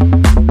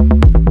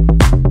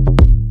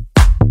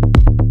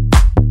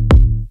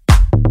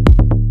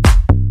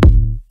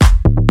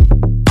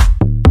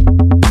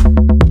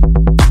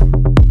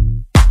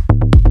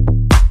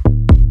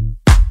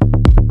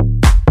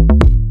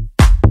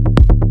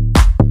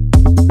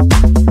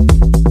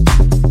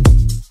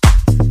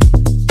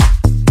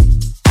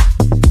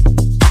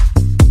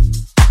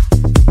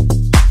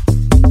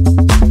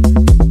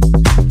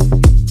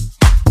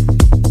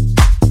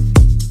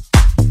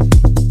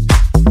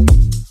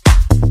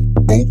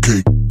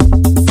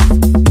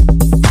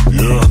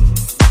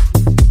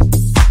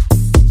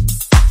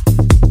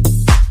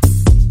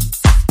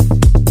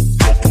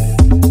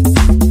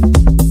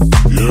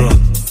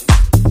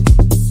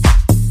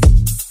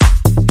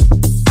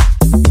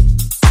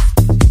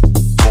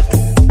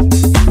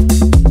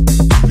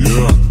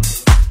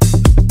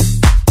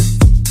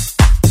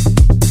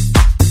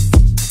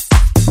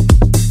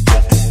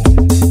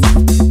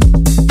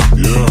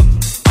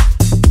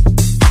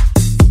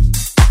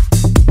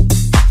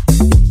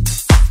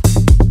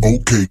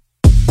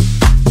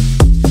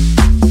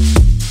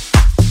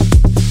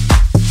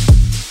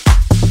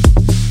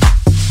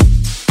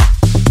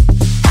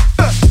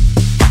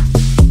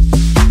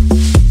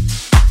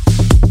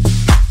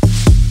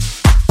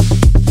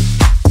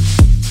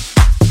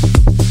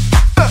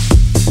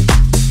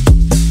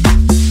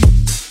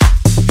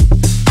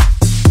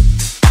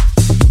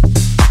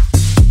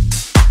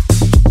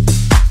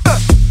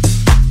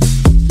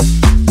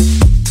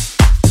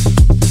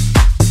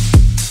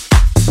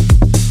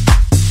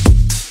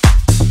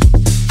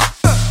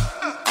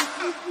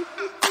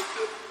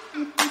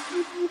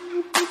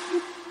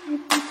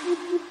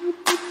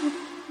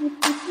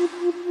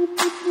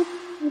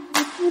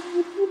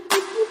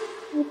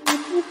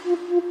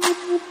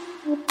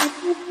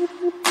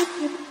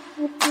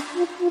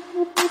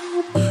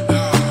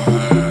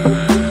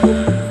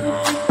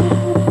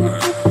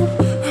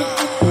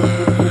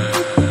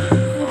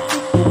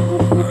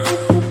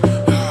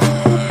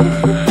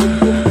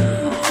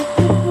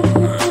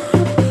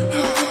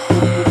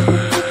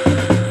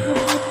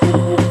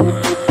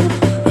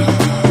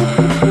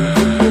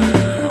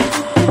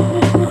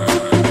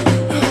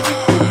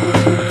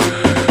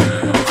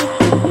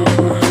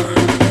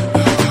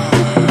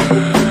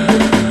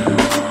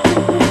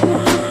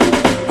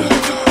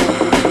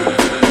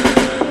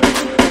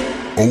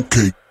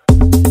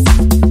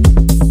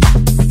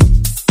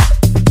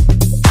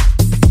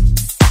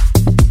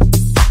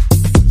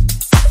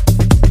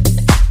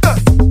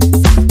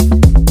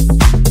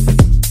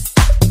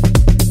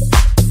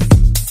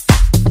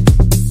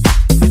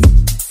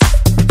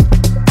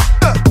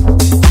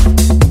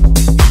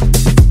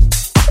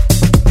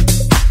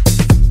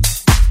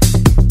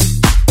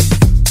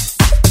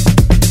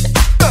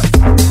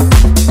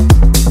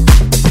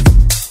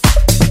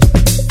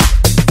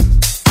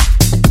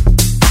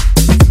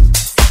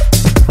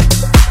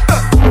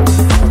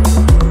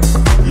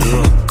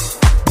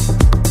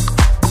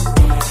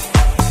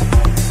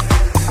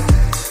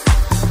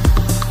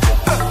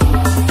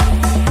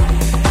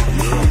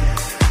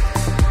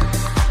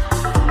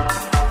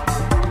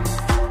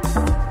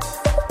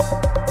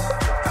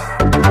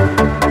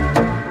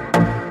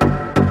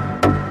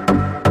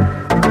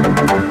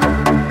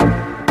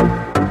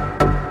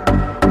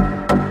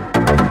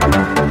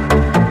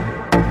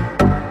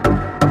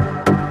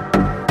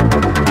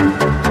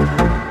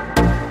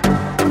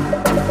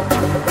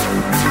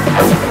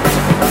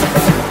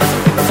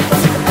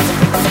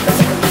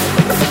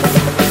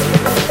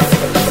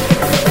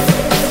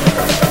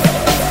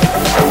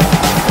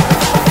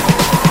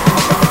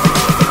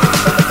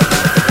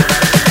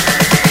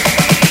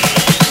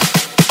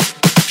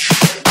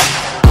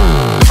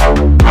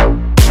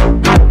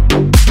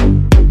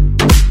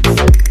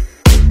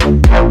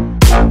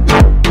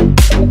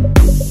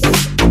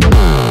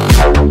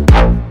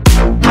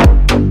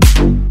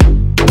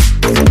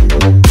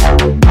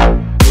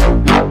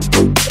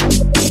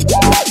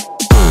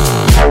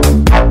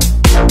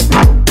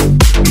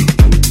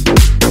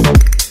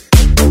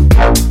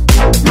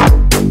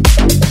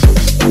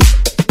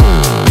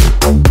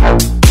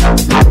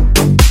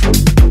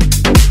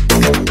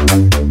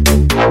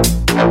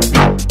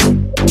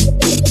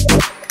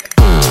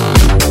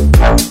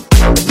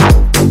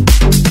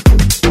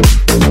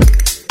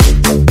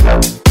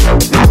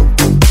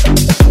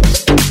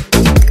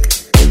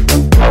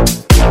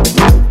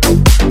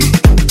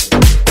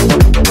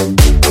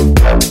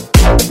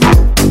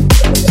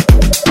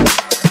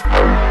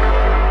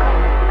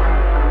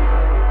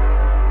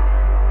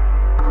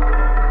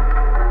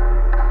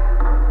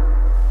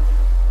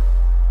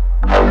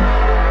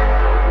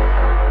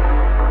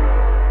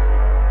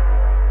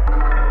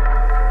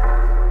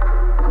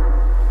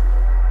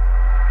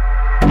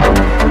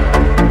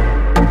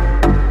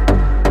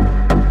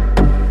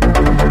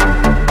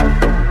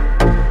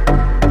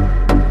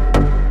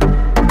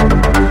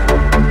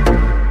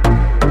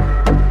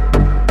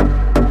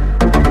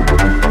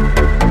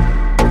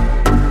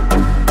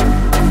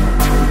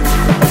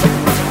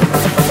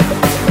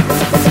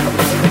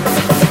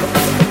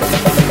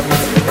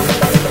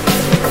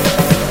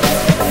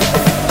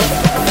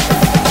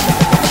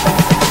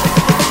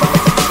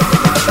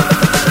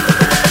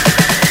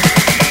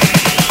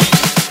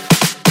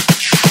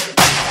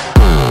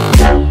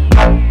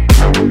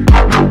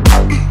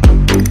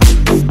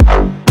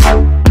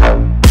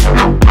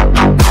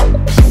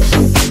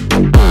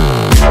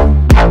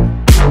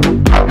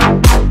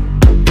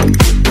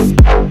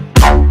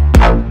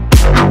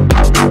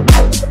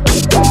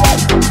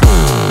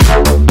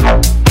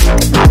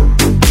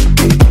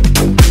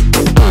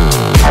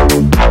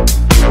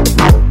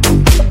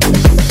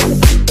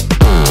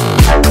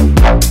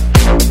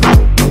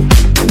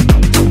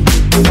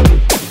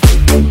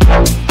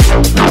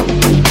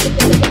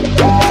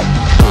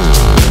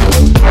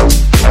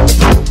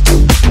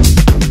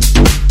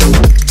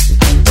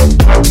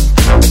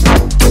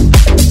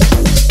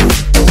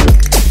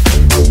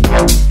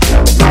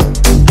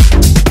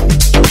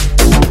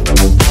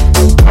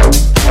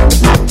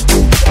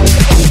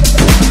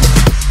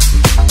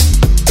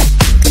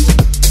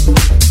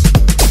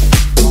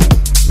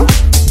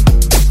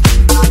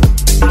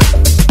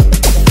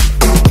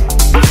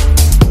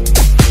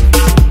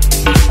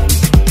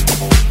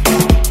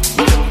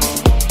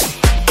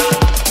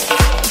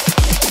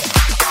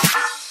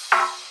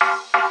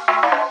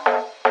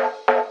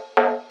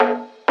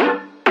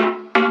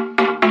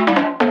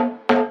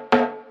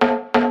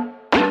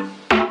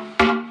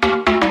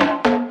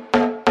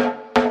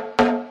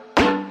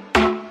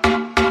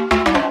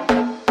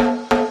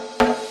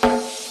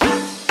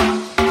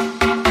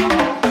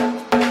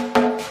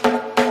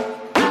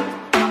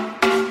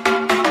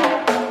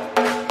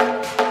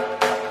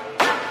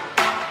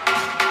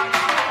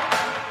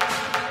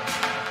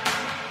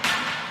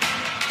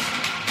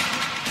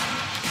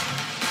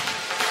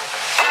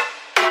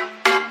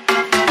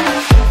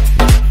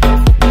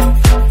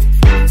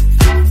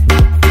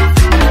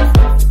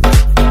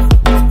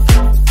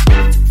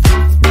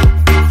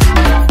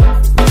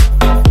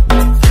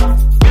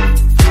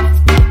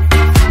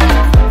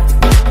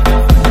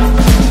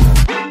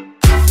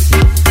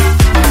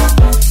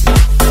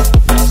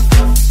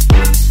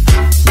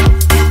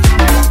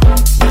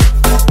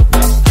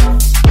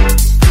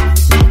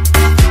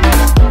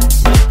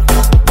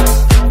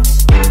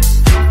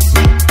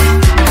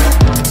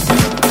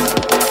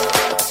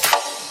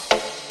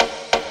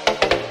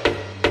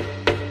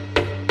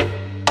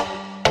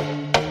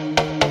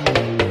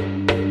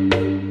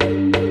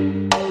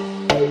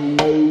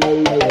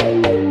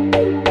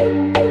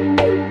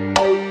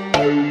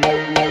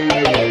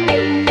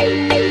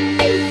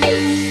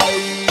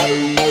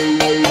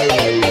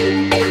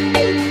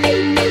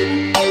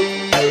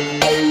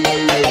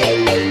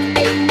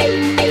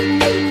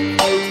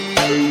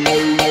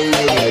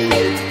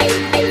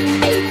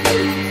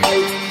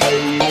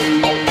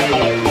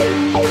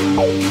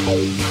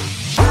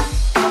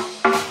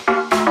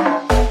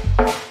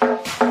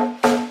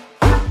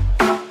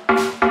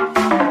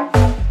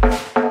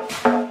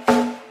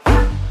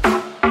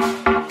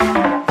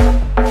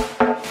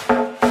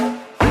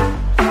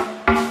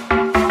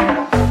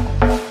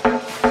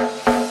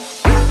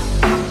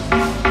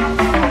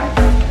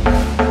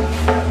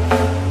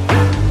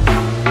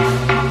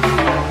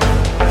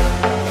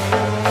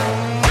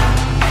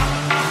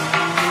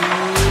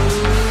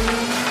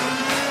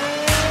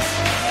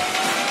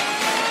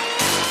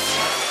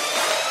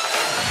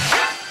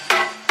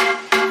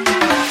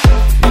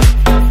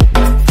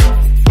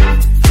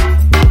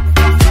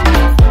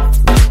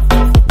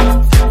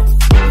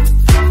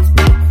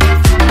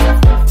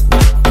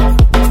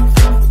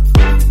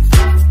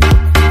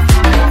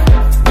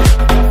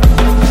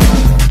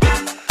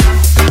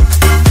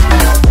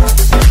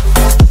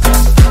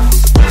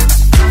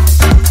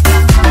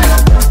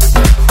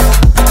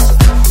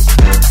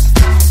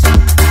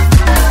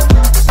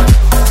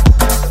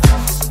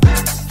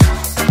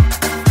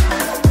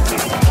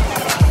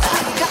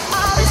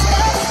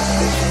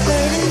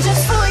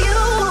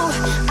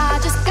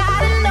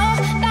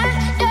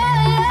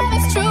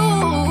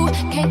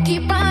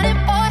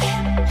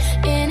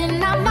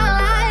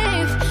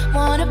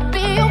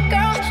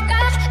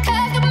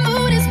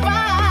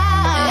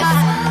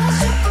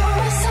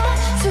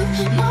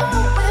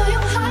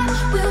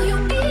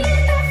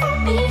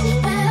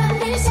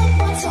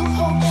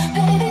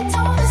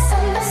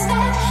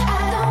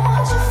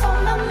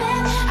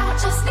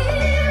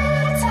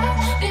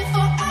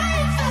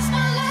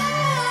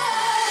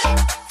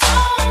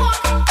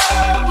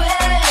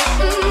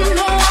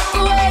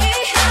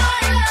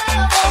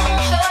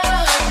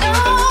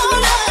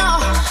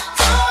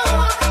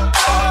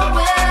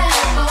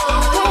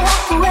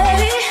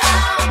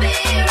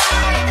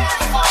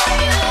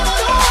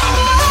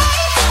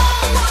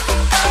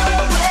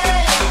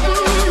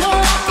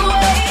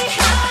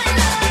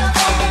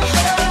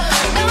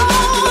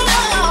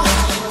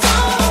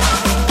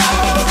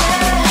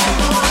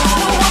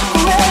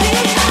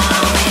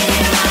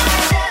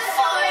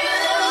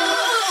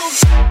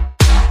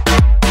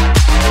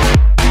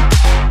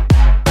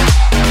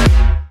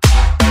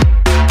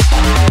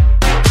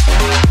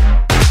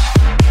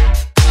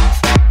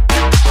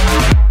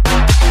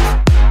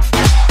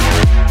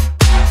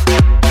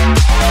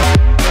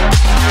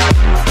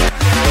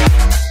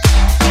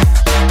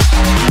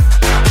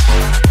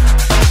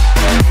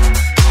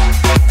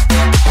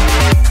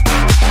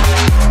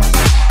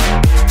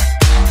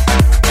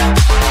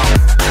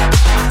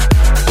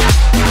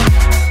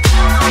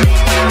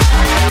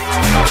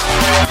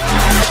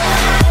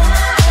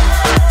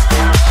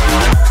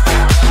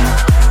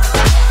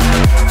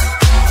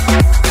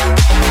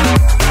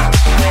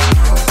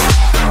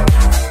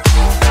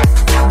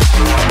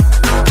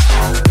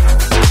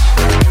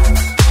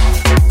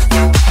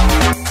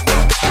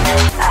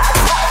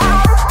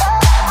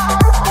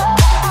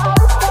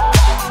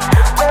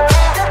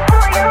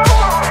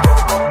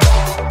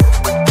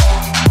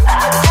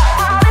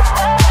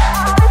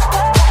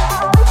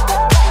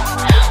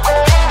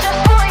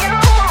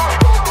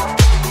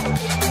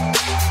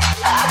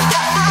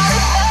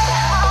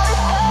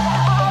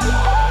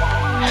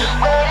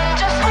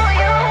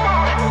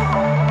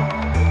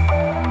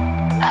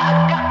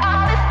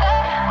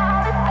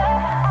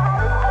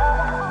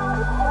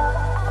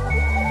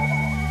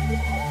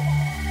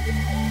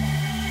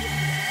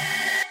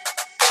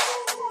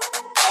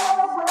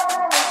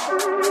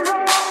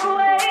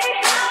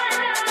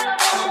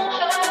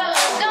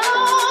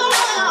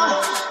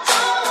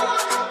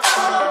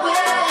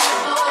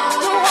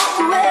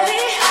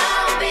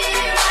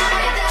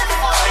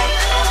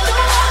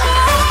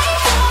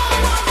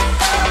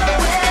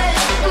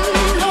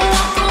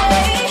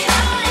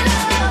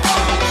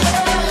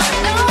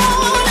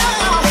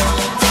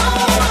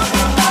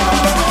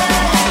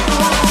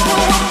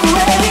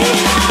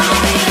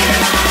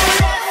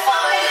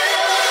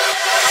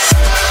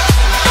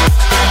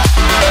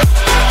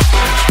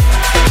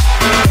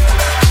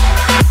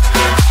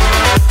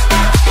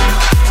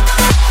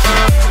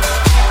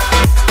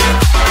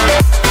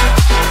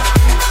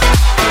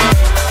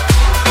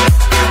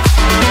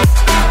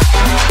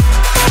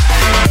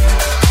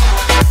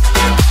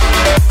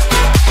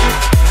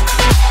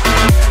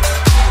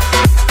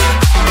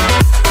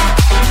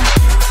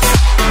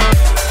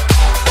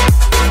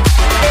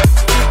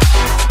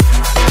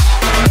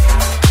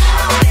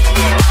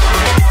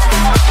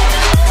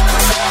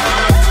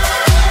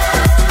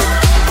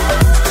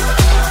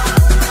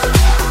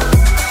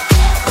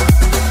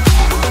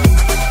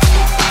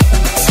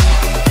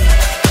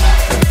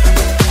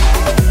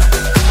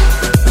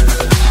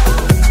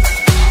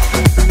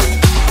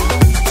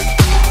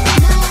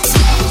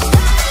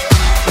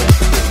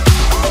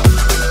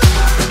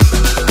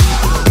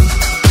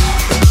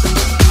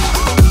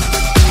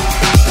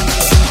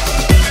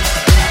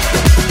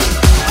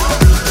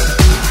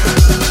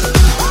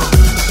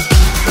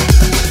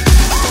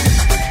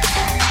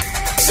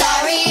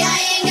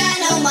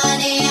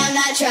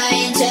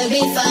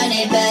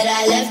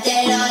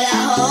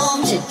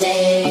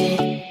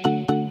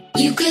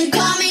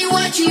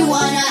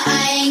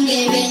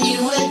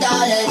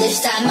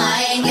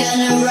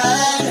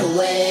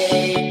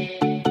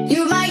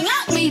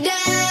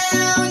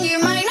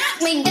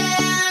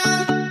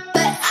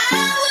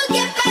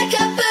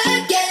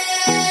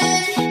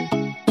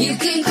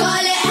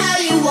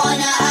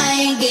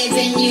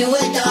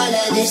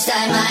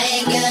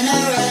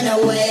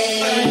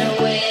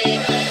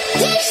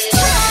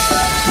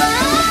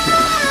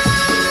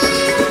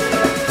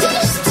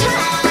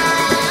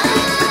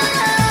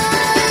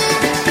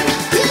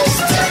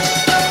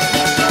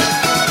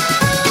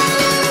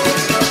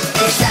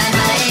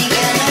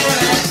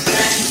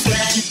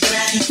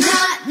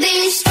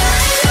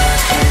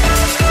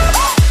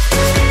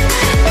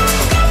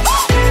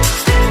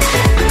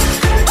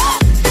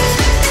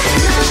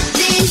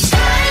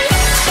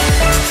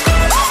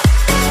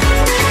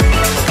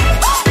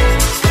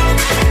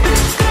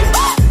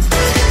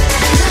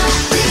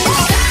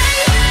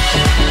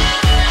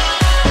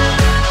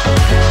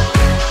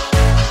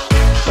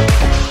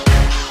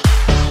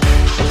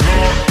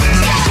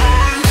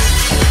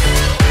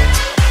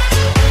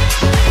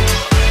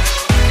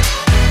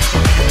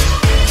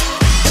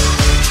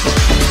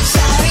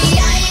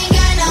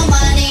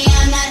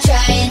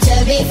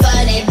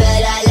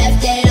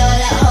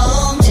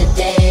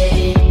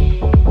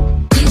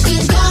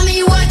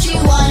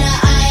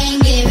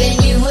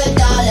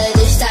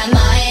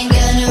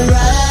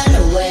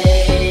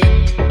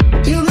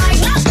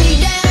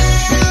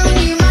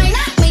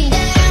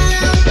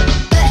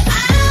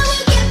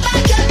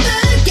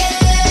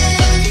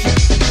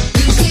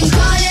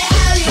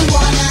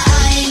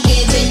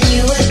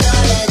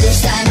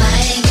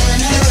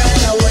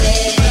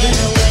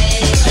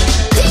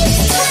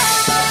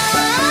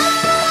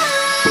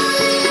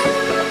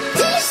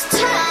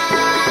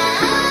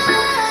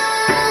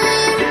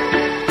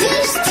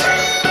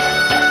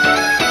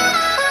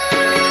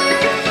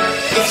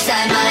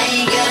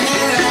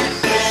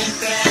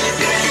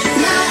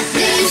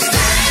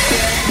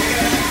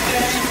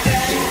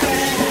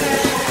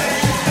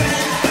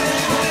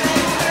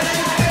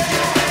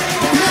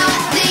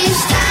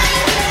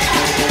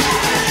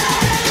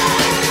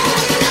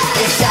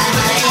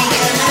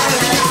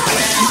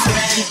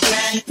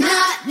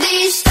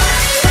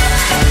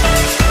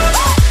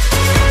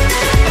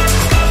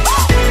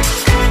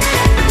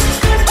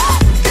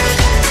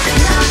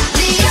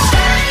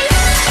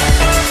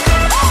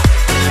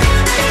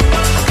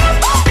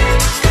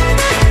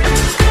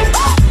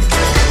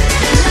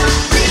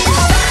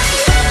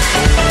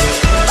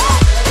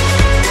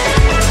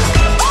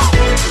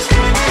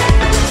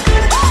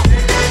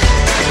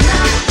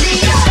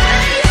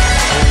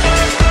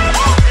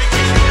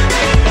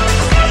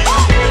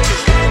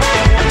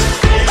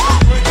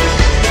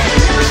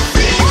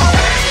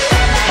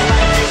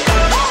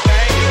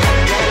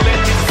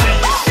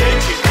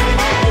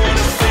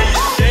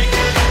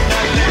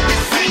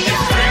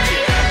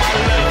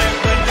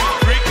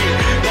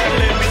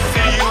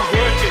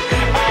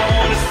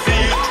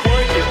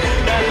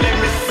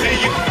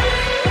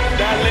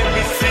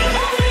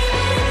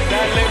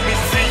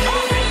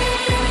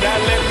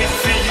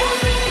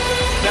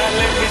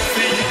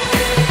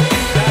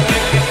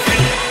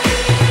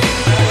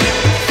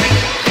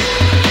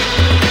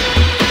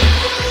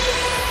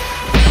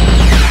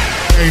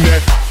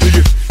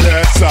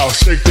 out,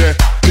 shake that,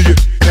 till you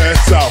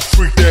pass out,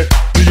 freak that,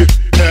 till you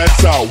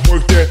pass out,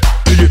 work that,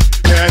 till you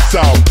pass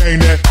out, bang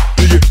that,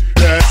 till you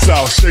pass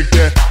out, shake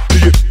that,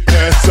 till you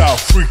pass out,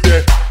 freak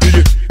that, till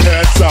you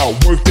pass out,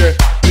 work that,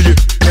 till you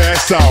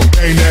pass out,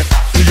 bang that,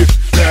 till you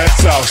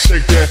pass out,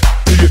 shake that,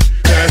 till you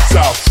pass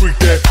out, freak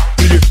that,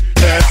 till you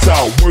pass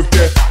out, work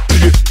that,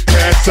 till you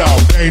pass out,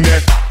 bang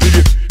that, till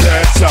you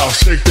pass out,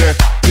 shake that,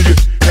 till you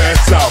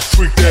pass out,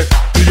 freak that,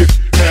 till you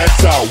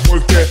pass out,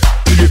 work that,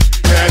 till you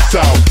pass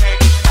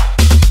out.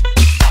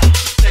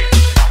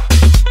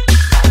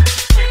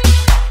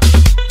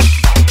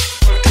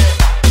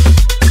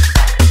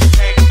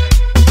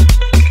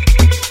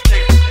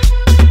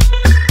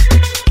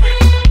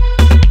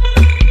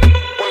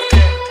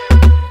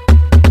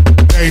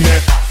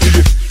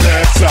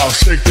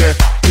 Shake that,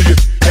 till you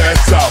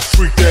pass out,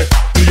 freak that,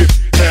 till you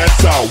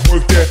pass out,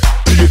 work that,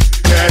 till you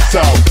pass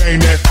out, bang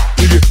that,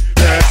 till you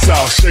pass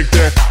out, shake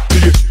that,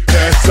 till you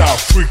pass out,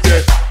 freak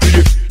that, till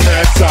you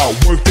pass out,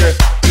 work that,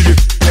 till you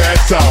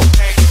pass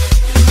out.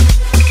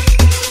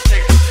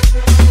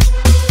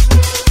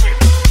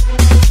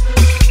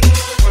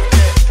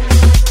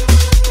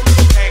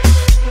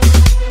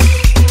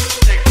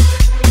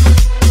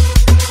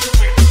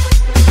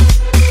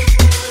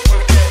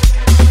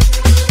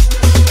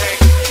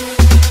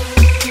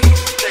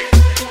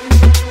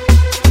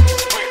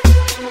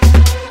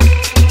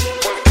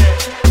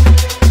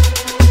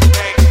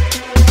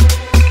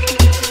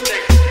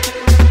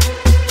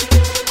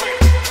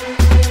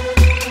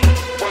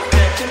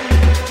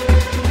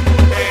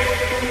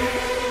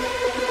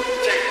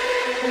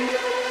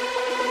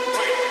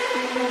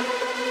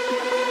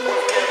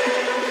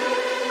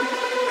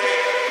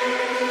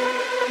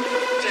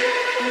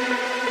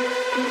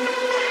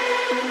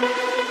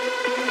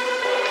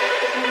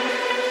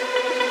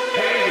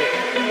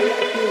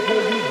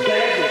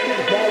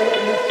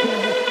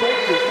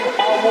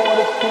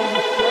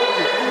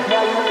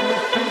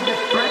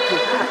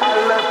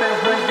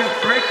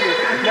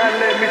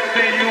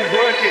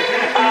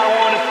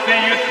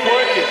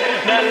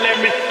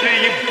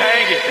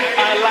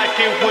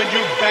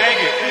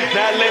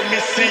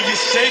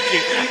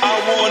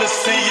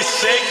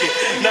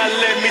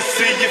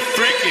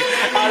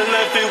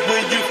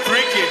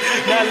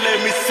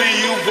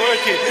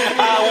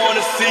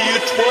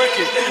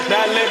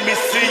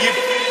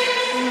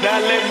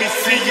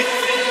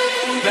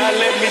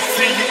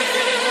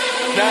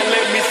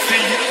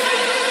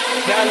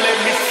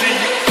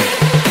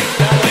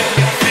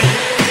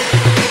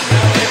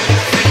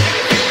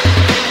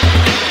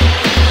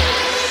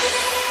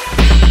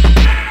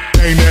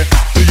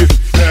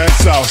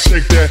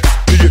 Shake that,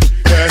 till you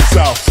pass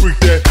out, freak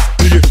that,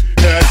 till you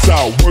pass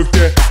out, work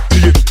that,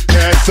 till you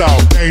pass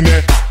out, bang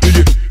that, till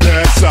you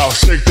pass out,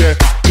 shake that,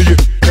 till you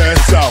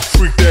pass out,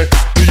 freak that,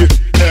 till you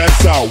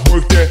pass out,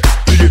 work that,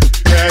 till you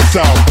pass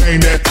out,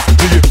 bang that,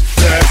 till you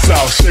pass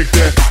out, shake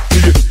that,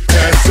 till you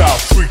pass out,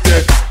 freak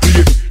that, till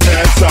you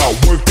pass out,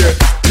 work that,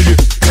 till you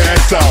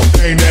pass out,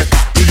 bang that,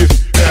 till you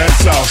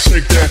pass out,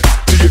 shake that,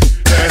 till you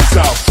pass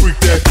out, freak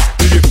that,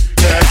 till you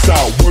pass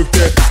out, work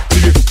that,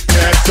 till you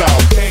pass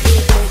out.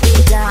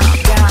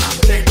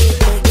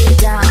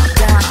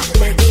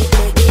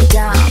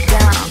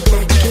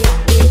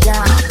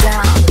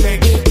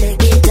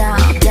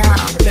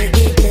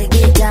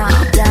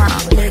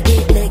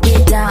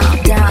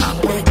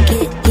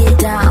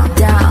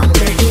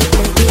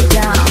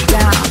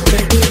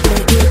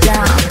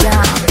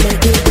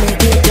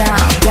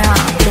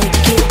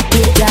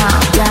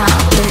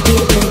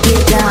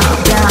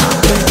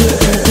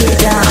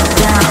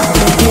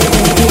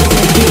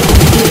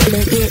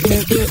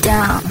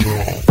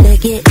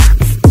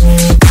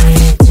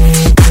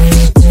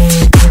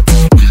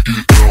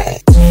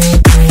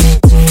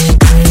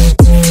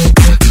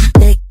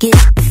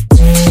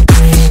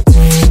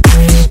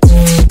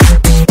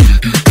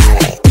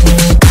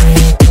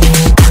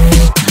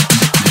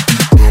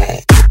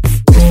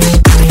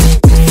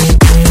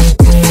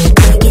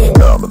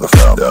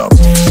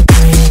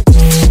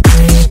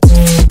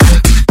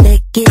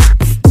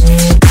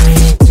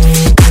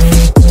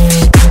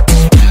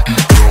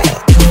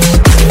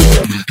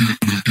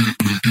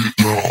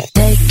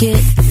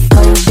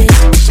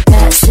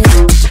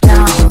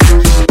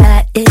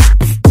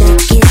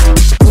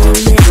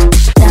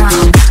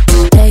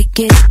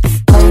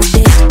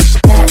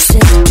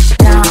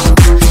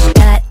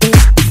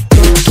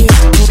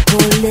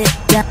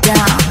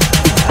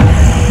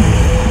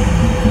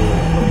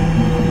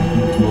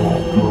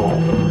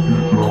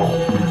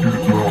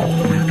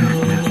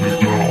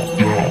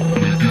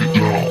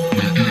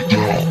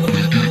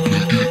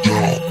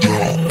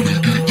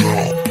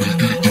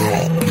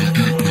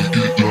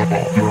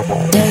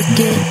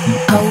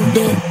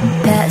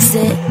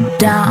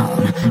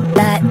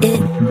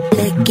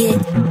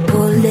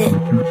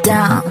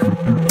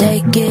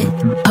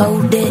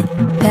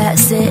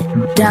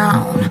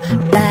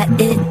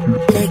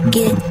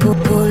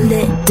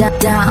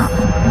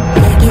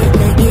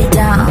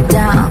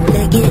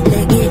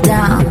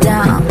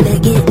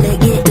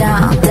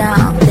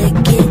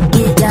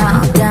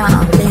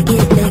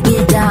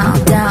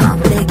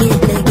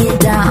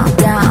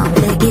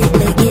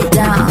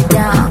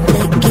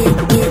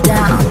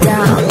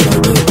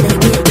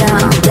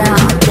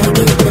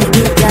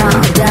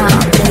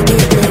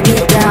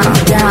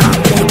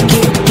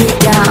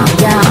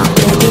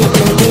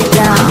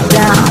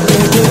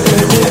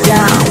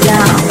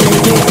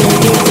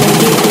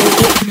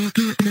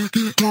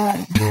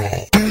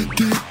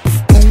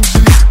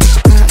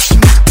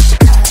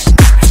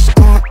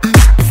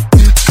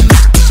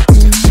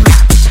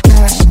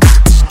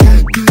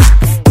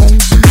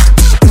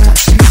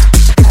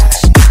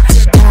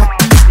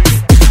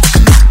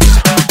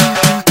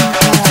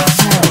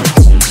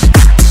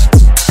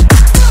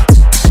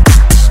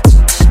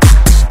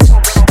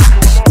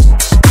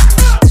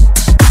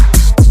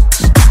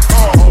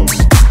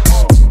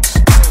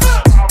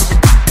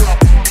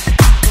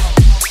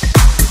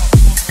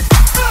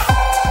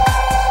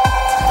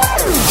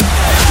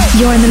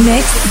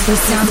 The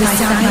sound like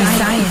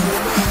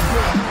Zion.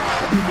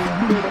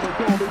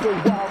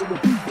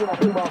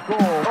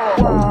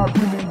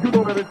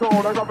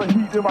 I got the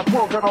heat in my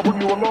trunk and I'll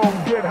bring you along.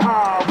 Get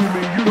high with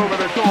me, you know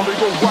that it's on. They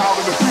go wild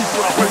in the streets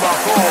when I play my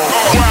song.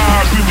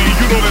 Ride with me,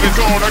 you know that it's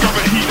on. I got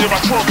the heat in my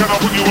trunk and I'll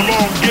bring you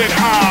along. Get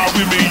high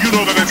with me, you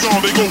know that it's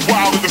on. They go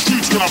wild in the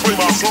streets when I play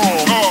my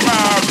song.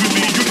 Ride with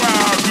me, you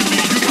ride with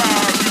me, you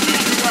ride with me,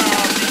 you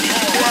ride with me,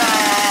 you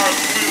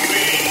ride with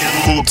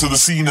me. Pull up to the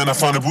scene and I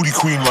find a booty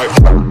queen like.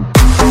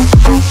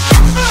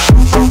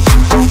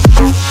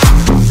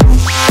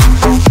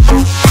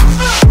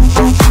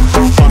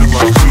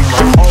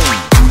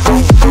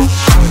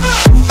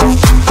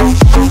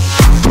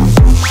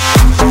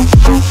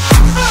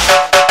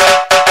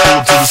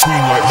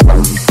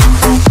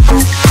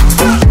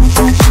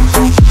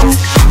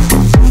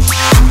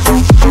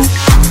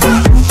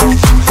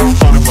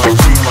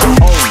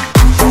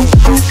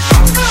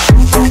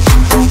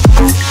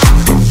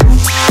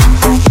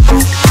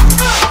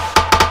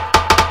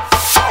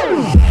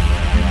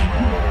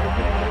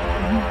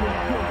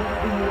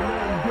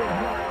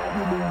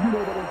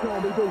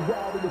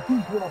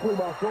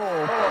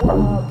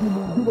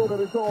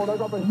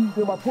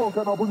 Trunk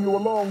and I'll bring you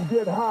along.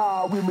 Get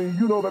high with me,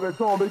 you know that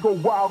it's on. They go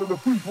wild in the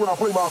streets when I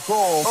play my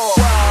song.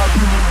 Ride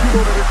with me, you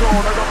know that it's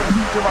on. I got the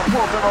heat in my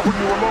trunk and I'll bring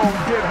you along.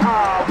 Get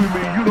high with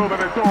me, you know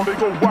that it's on. They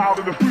go wild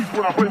in the streets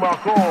when I play my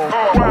song.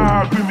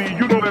 Ride with me,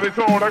 you know that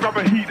it's on. I got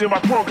the heat in my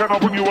trunk and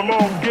I'll bring you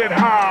along. Get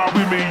high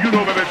with me, you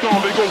know that it's on.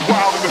 They go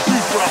wild in the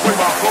streets when I play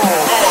my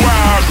song.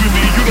 Ride with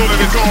me, you know that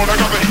it's on. I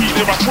got the heat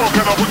in my trunk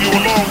and I'll bring you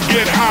along.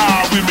 Get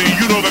high with me,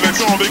 you know that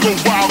it's on. They go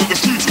wild in the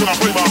streets when I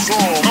play my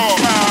song.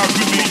 Ride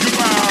with me, you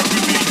ride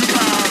with me.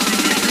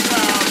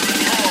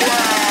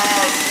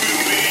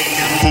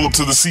 Pull up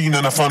to the scene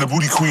and I find a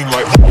booty queen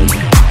like.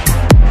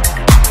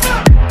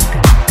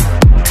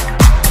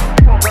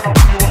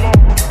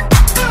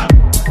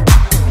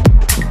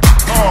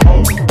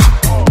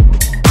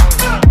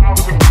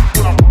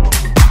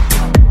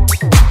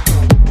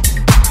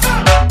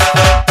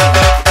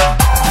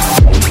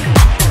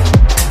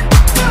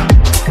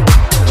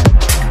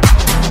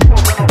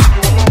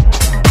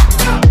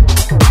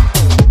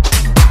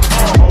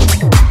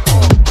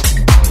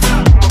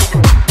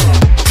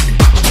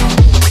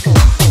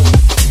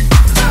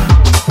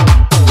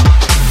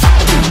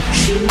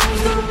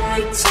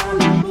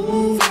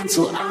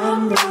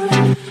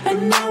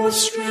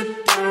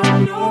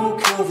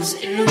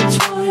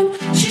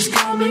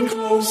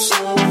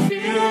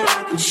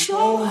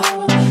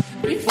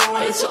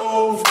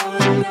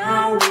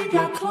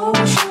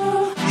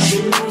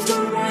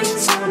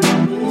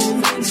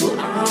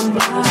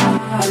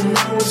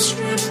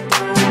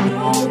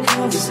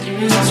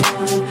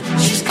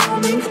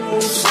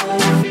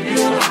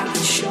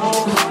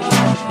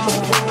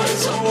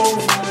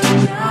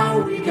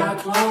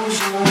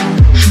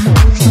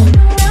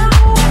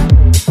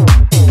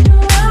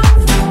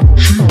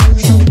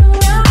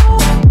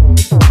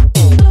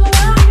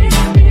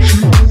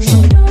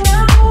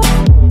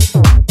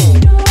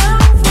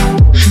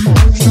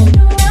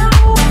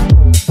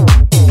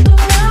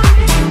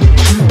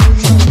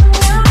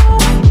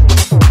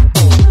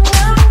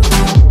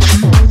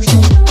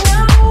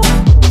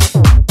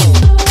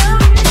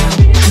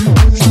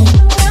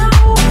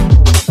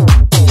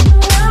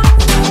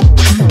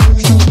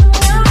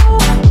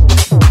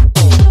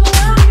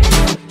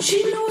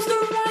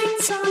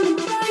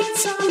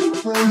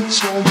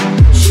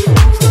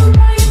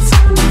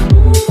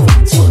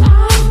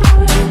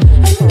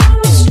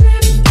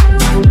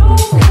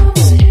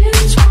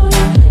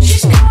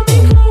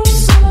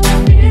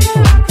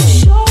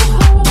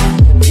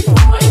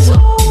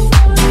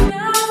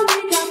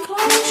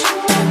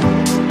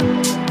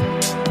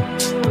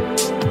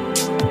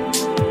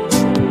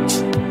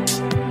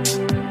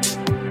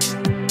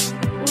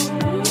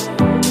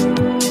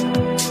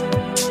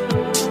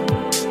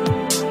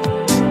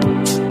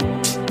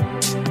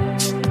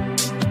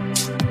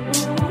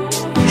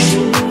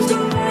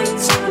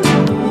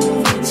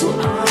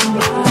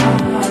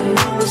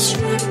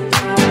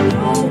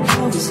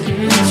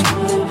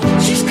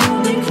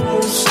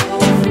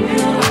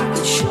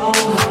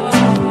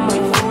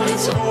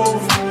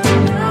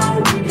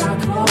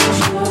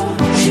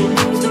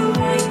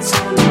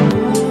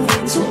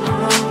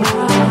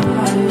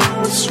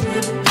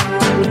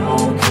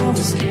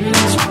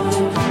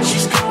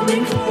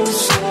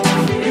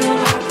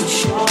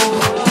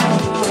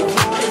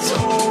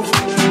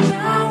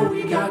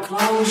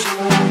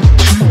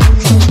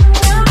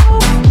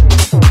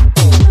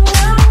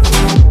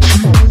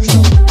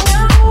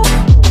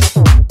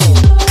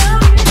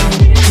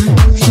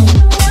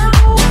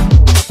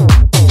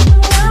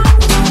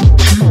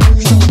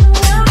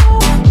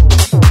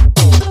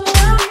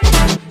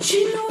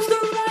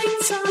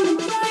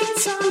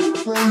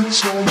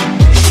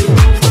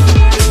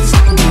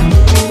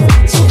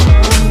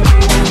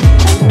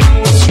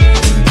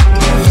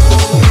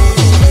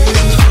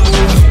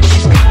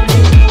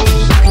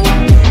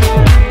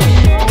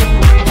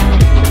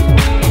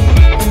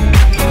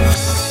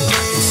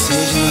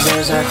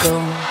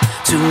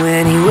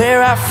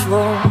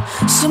 flow.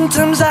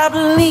 Sometimes I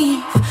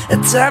believe,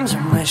 at times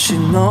I'm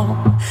rational.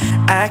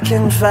 I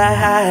can fly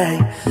high,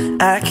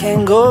 I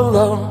can go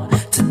low.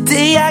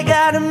 Today I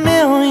got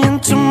 1,000,000,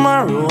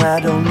 tomorrow I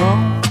don't know.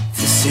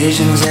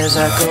 Decisions as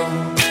I go,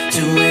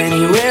 to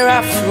anywhere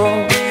I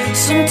flow.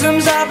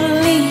 Sometimes I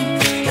believe,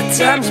 at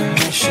times I'm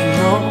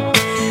rational.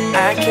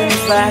 I can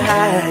fly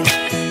high,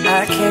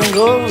 I can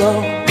go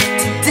low.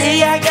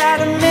 Today I got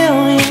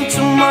 1,000,000,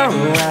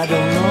 tomorrow I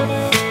don't know.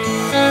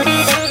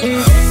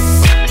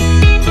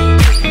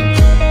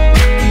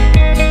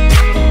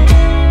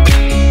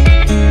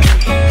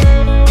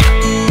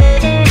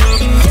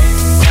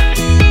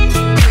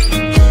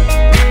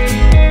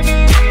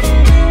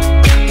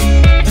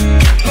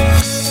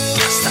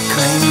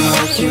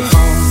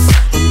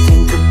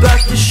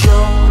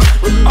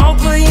 All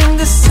playing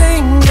the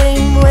same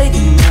game,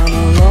 waiting on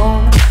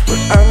alone.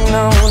 We're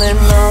unknown and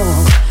known,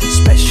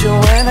 special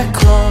when I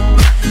clone.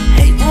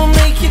 Hate will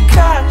make you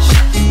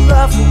cautious,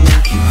 love will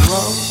make you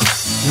grow.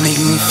 Make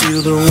me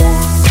feel the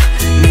warmth,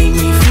 make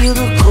me feel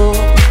the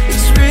cold.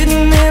 It's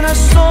written in our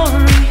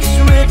stories,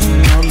 written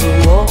on the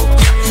walls.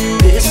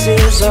 This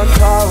is our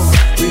call,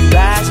 we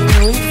rise and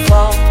we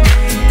fall.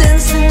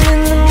 Dancing in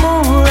the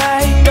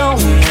moonlight, don't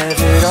we have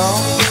it all?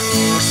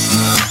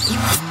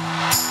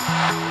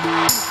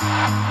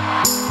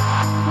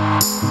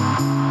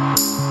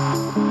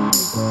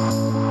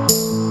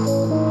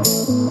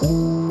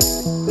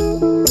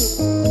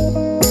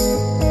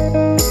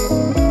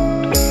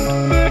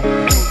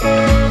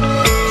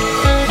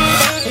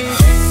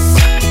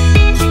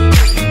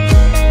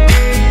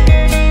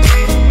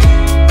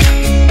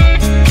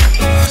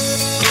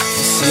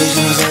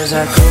 As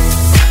I go,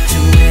 to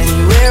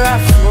anywhere I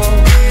flow.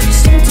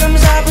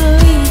 Sometimes I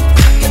believe,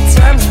 at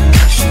times I'm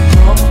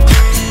rational.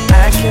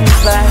 I can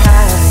fly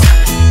high,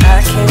 I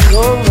can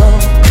go low.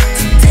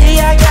 Today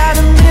I got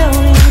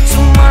 1,000,000,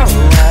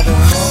 tomorrow I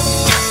don't know.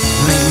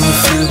 Make me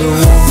feel the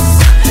warmth,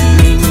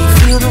 make me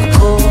feel the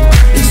cold.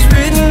 It's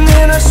written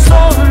in our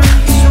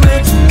stories,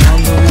 written on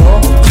the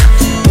walls.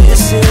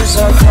 This is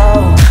our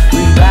call,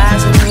 we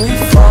rise and we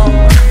fall.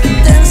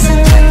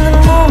 Dancing in the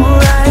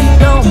moonlight,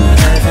 don't we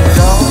have it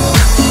all?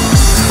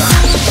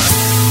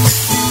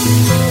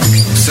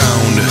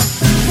 Sound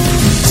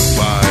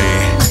by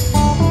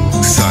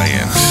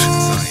Science.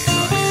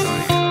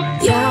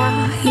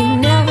 Yeah, you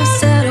never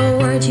said a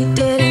word, you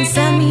didn't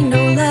send me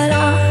no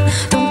letter.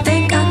 Don't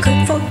think I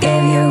could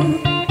forgive you.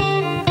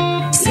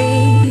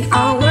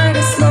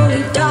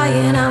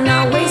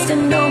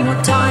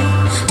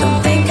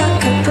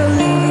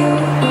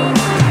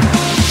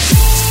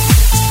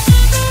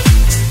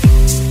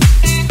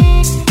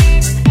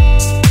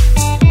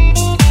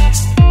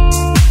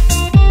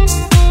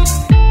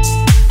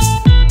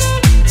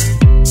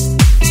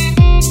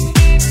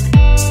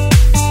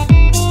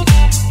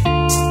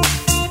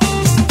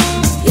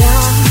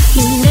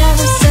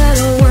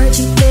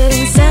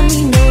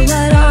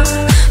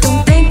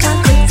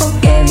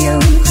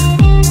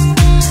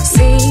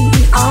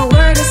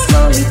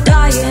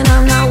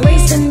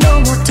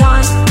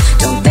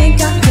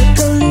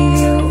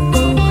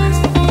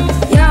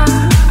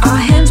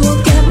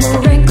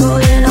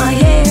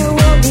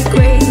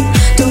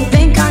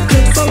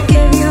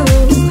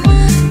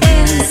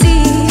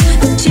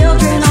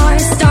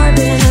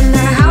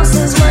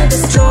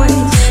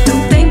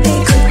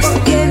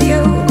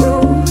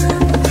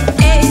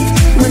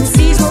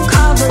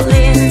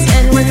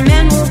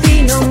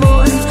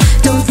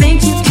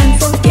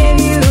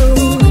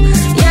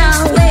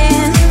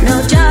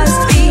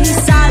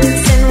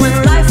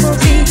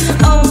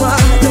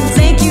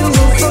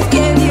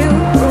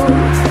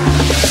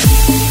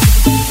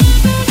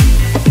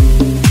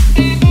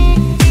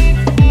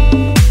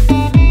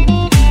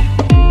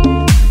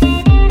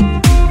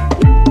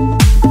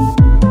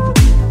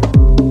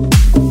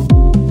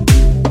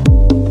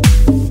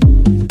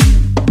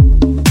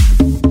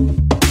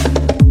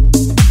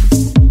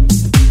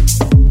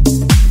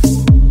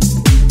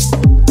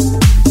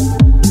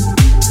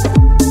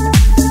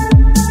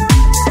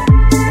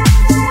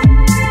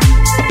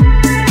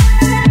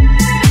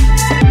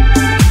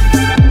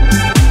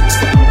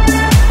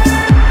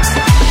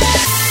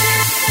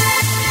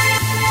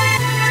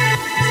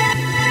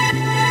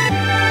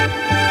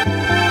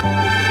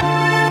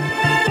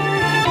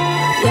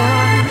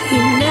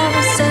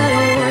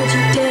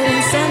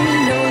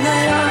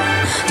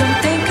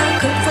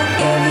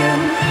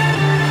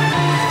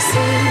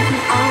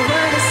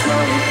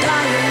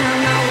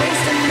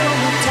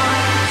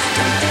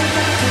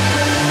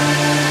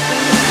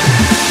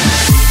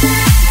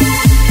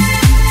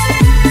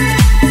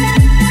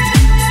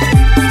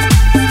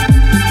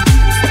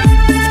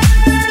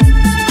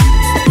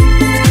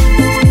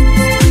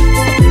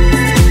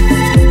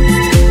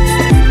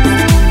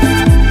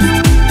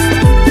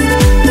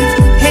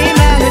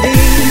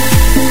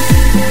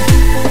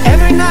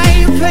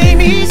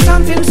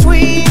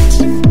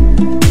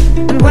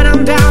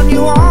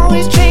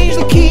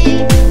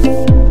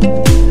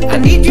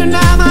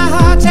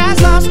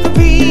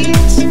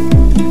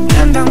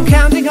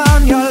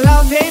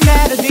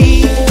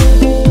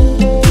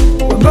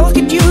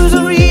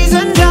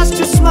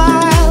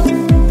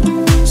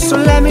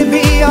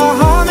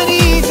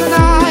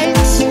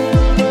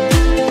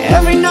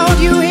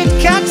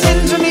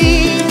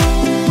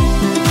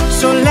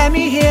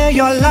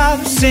 your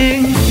love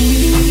sing.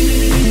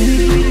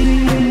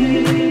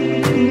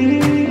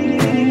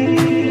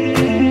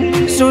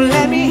 So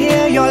let me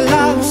hear your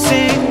love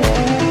sing.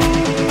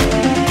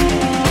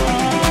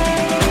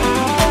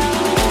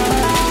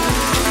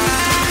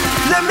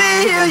 Let me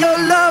hear your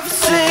love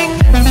sing.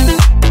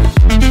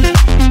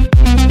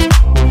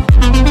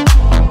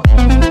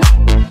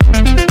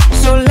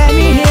 So let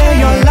me hear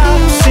your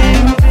love sing.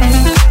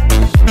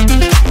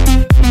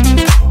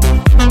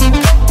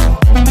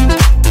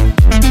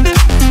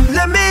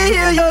 Let me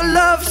hear your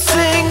love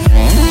sing.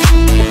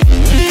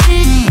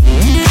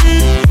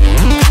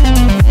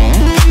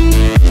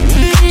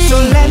 So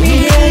let me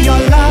hear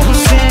your love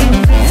sing.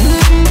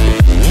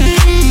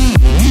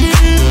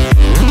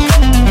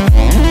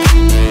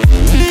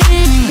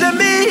 Let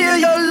me hear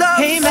your love sing.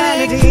 Hey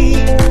melody,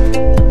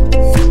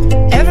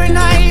 every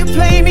night you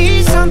play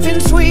me something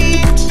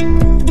sweet,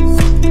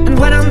 and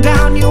when I'm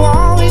down you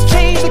always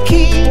change the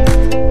key.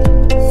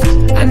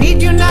 I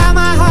need you now,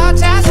 my heart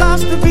has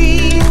lost the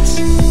beat,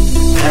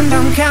 and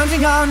I'm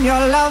counting on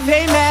your love,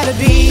 hey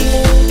melody.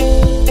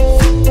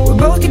 We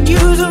both could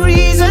use a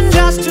reason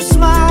just to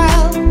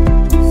smile,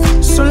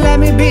 so let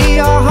me be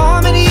your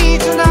harmony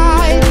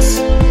tonight.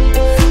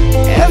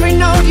 Every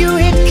note you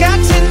hit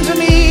cuts into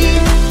me,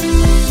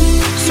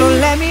 so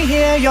let me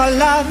hear your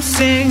love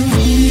sing.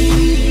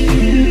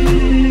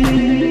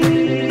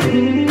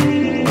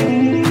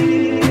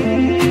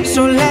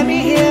 So let me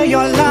hear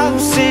your love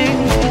sing.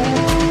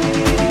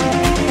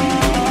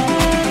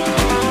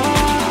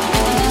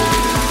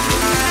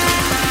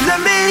 Let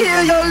me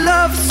hear your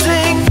love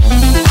sing.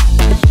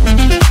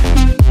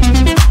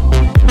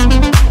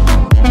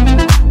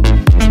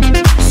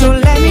 So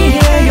let me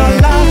hear your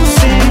love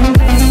sing.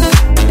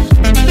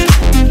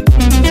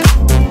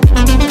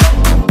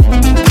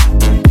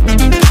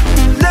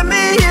 Let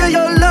me hear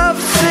your love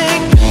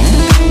sing.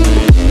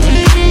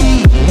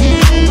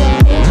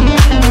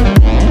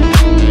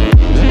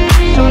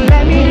 So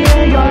let me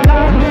hear your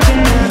love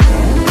sing.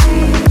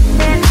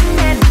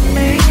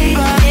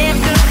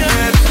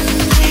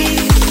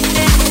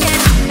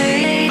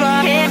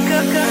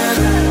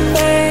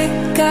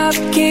 Wake up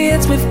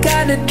kids, we've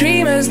got a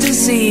dreamer's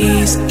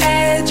disease.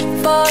 Age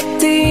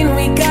 14,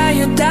 we got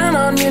you down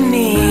on your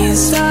knees.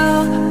 So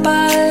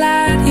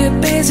polite, you're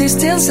busy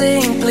still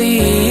saying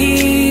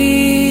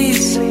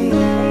please.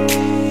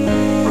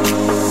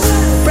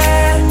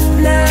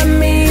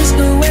 Frenemies,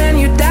 but when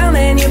you're down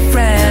and your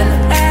friend.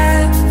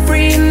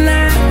 Every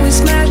night we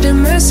smash the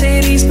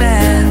Mercedes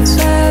Benz.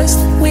 First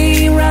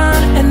we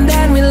run and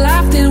then we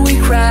laugh till we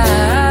cry.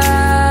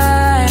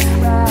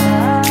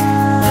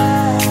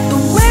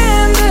 But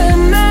when the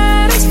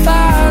night is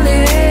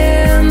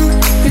falling,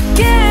 you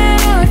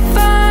cannot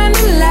find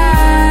the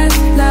light.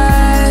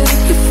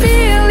 You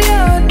feel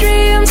your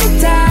dreams are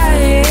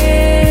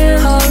dying.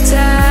 Hold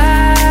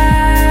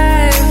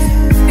tight,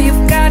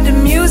 you've got the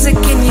music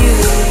in you.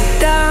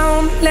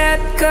 Don't let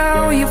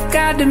go, you've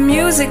got the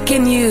music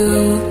in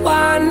you.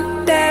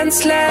 One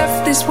dance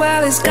left, this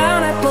world is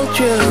gonna pull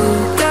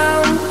through.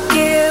 Don't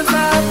give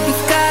up,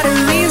 you've got a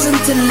reason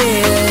to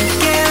live.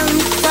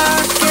 Can't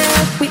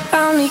forget, we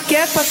only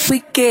get what we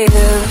give.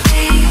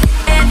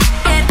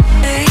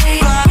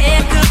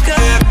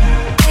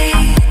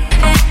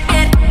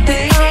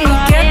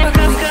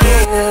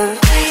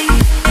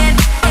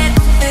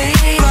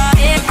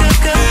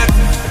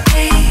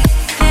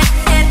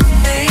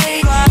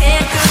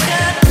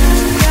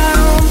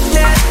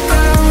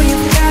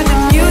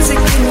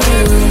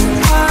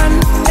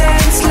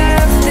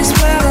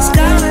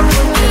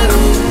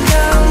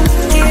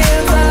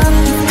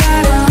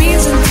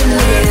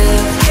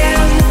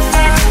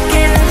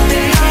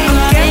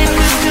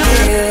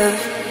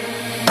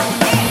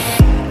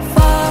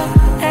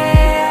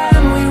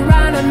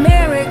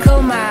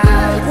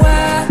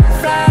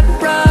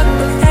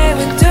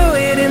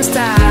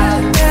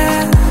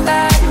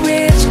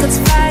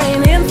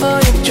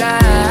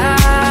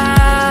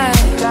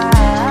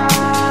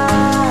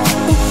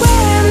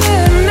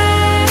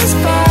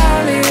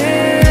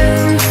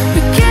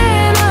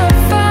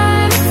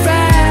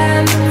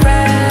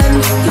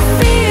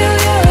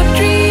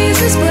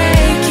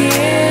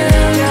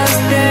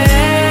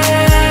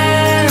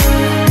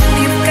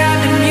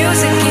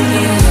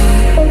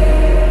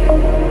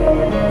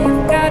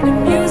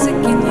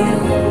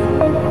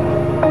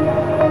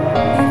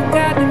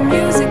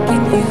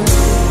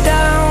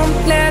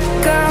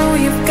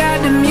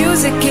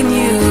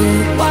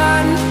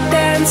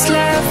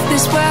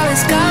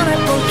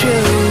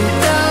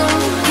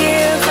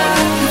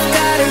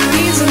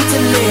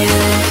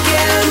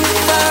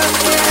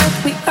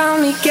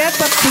 Get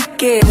what we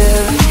give.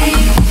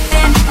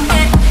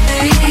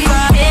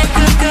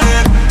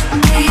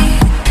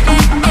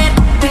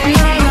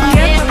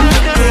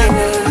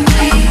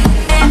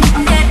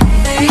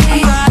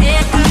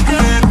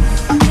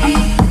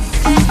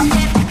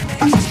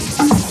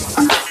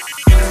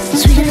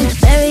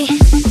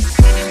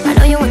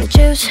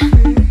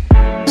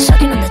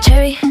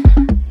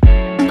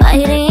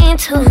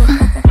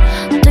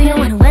 Do you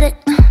wanna wet it?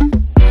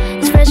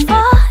 It's fresh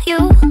for you.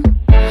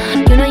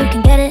 You know you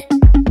can get it.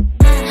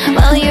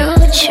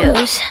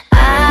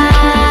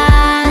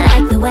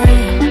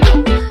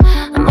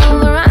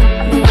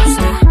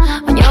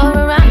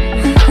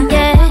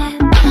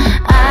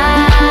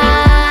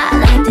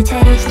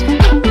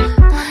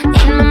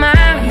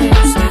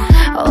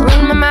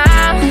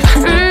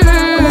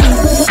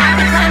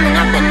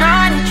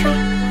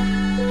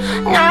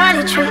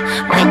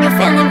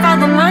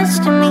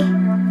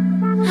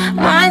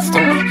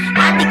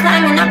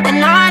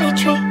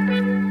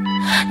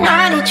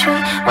 naughty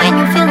tree when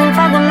you're feeling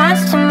for the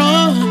monster me.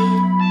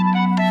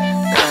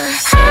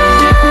 I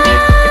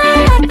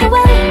like the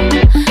way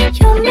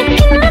you're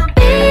making my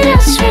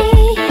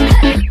bittersweet,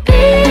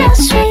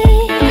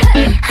 bittersweet.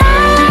 I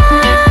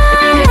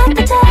like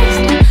the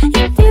taste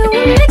of you,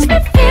 it makes me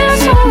feel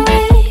so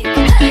weak,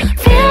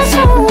 feel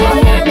so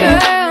weak.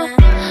 Girl,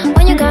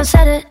 when you go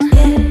set it,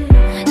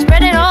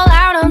 spread it all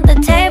out on the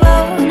table.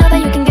 Know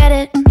that you can get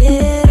it.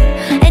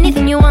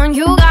 Anything you want,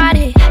 you got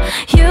it.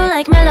 You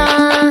like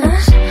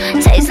melons,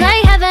 tastes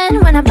like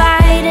heaven when I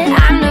bite it.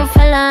 I'm no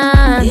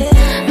felon,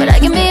 but I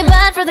can be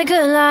bad for the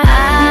good life. I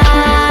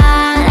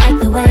like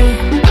the way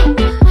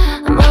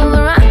I move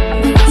around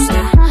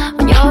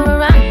when you're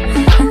around.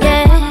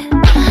 Yeah,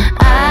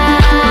 I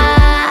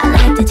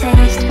like the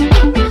taste in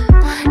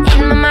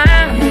my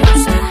mouth,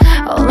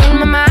 oh in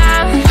my mouth.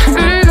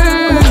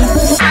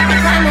 I'll be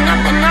climbing up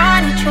the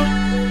naughty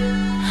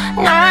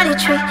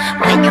tree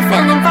when you're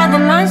feeling for the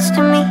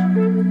monster me,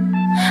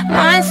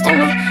 monster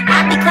me.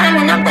 I'll be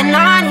climbing up the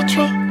naughty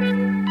tree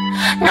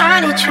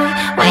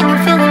when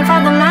you're feeling for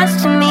the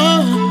monster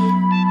me.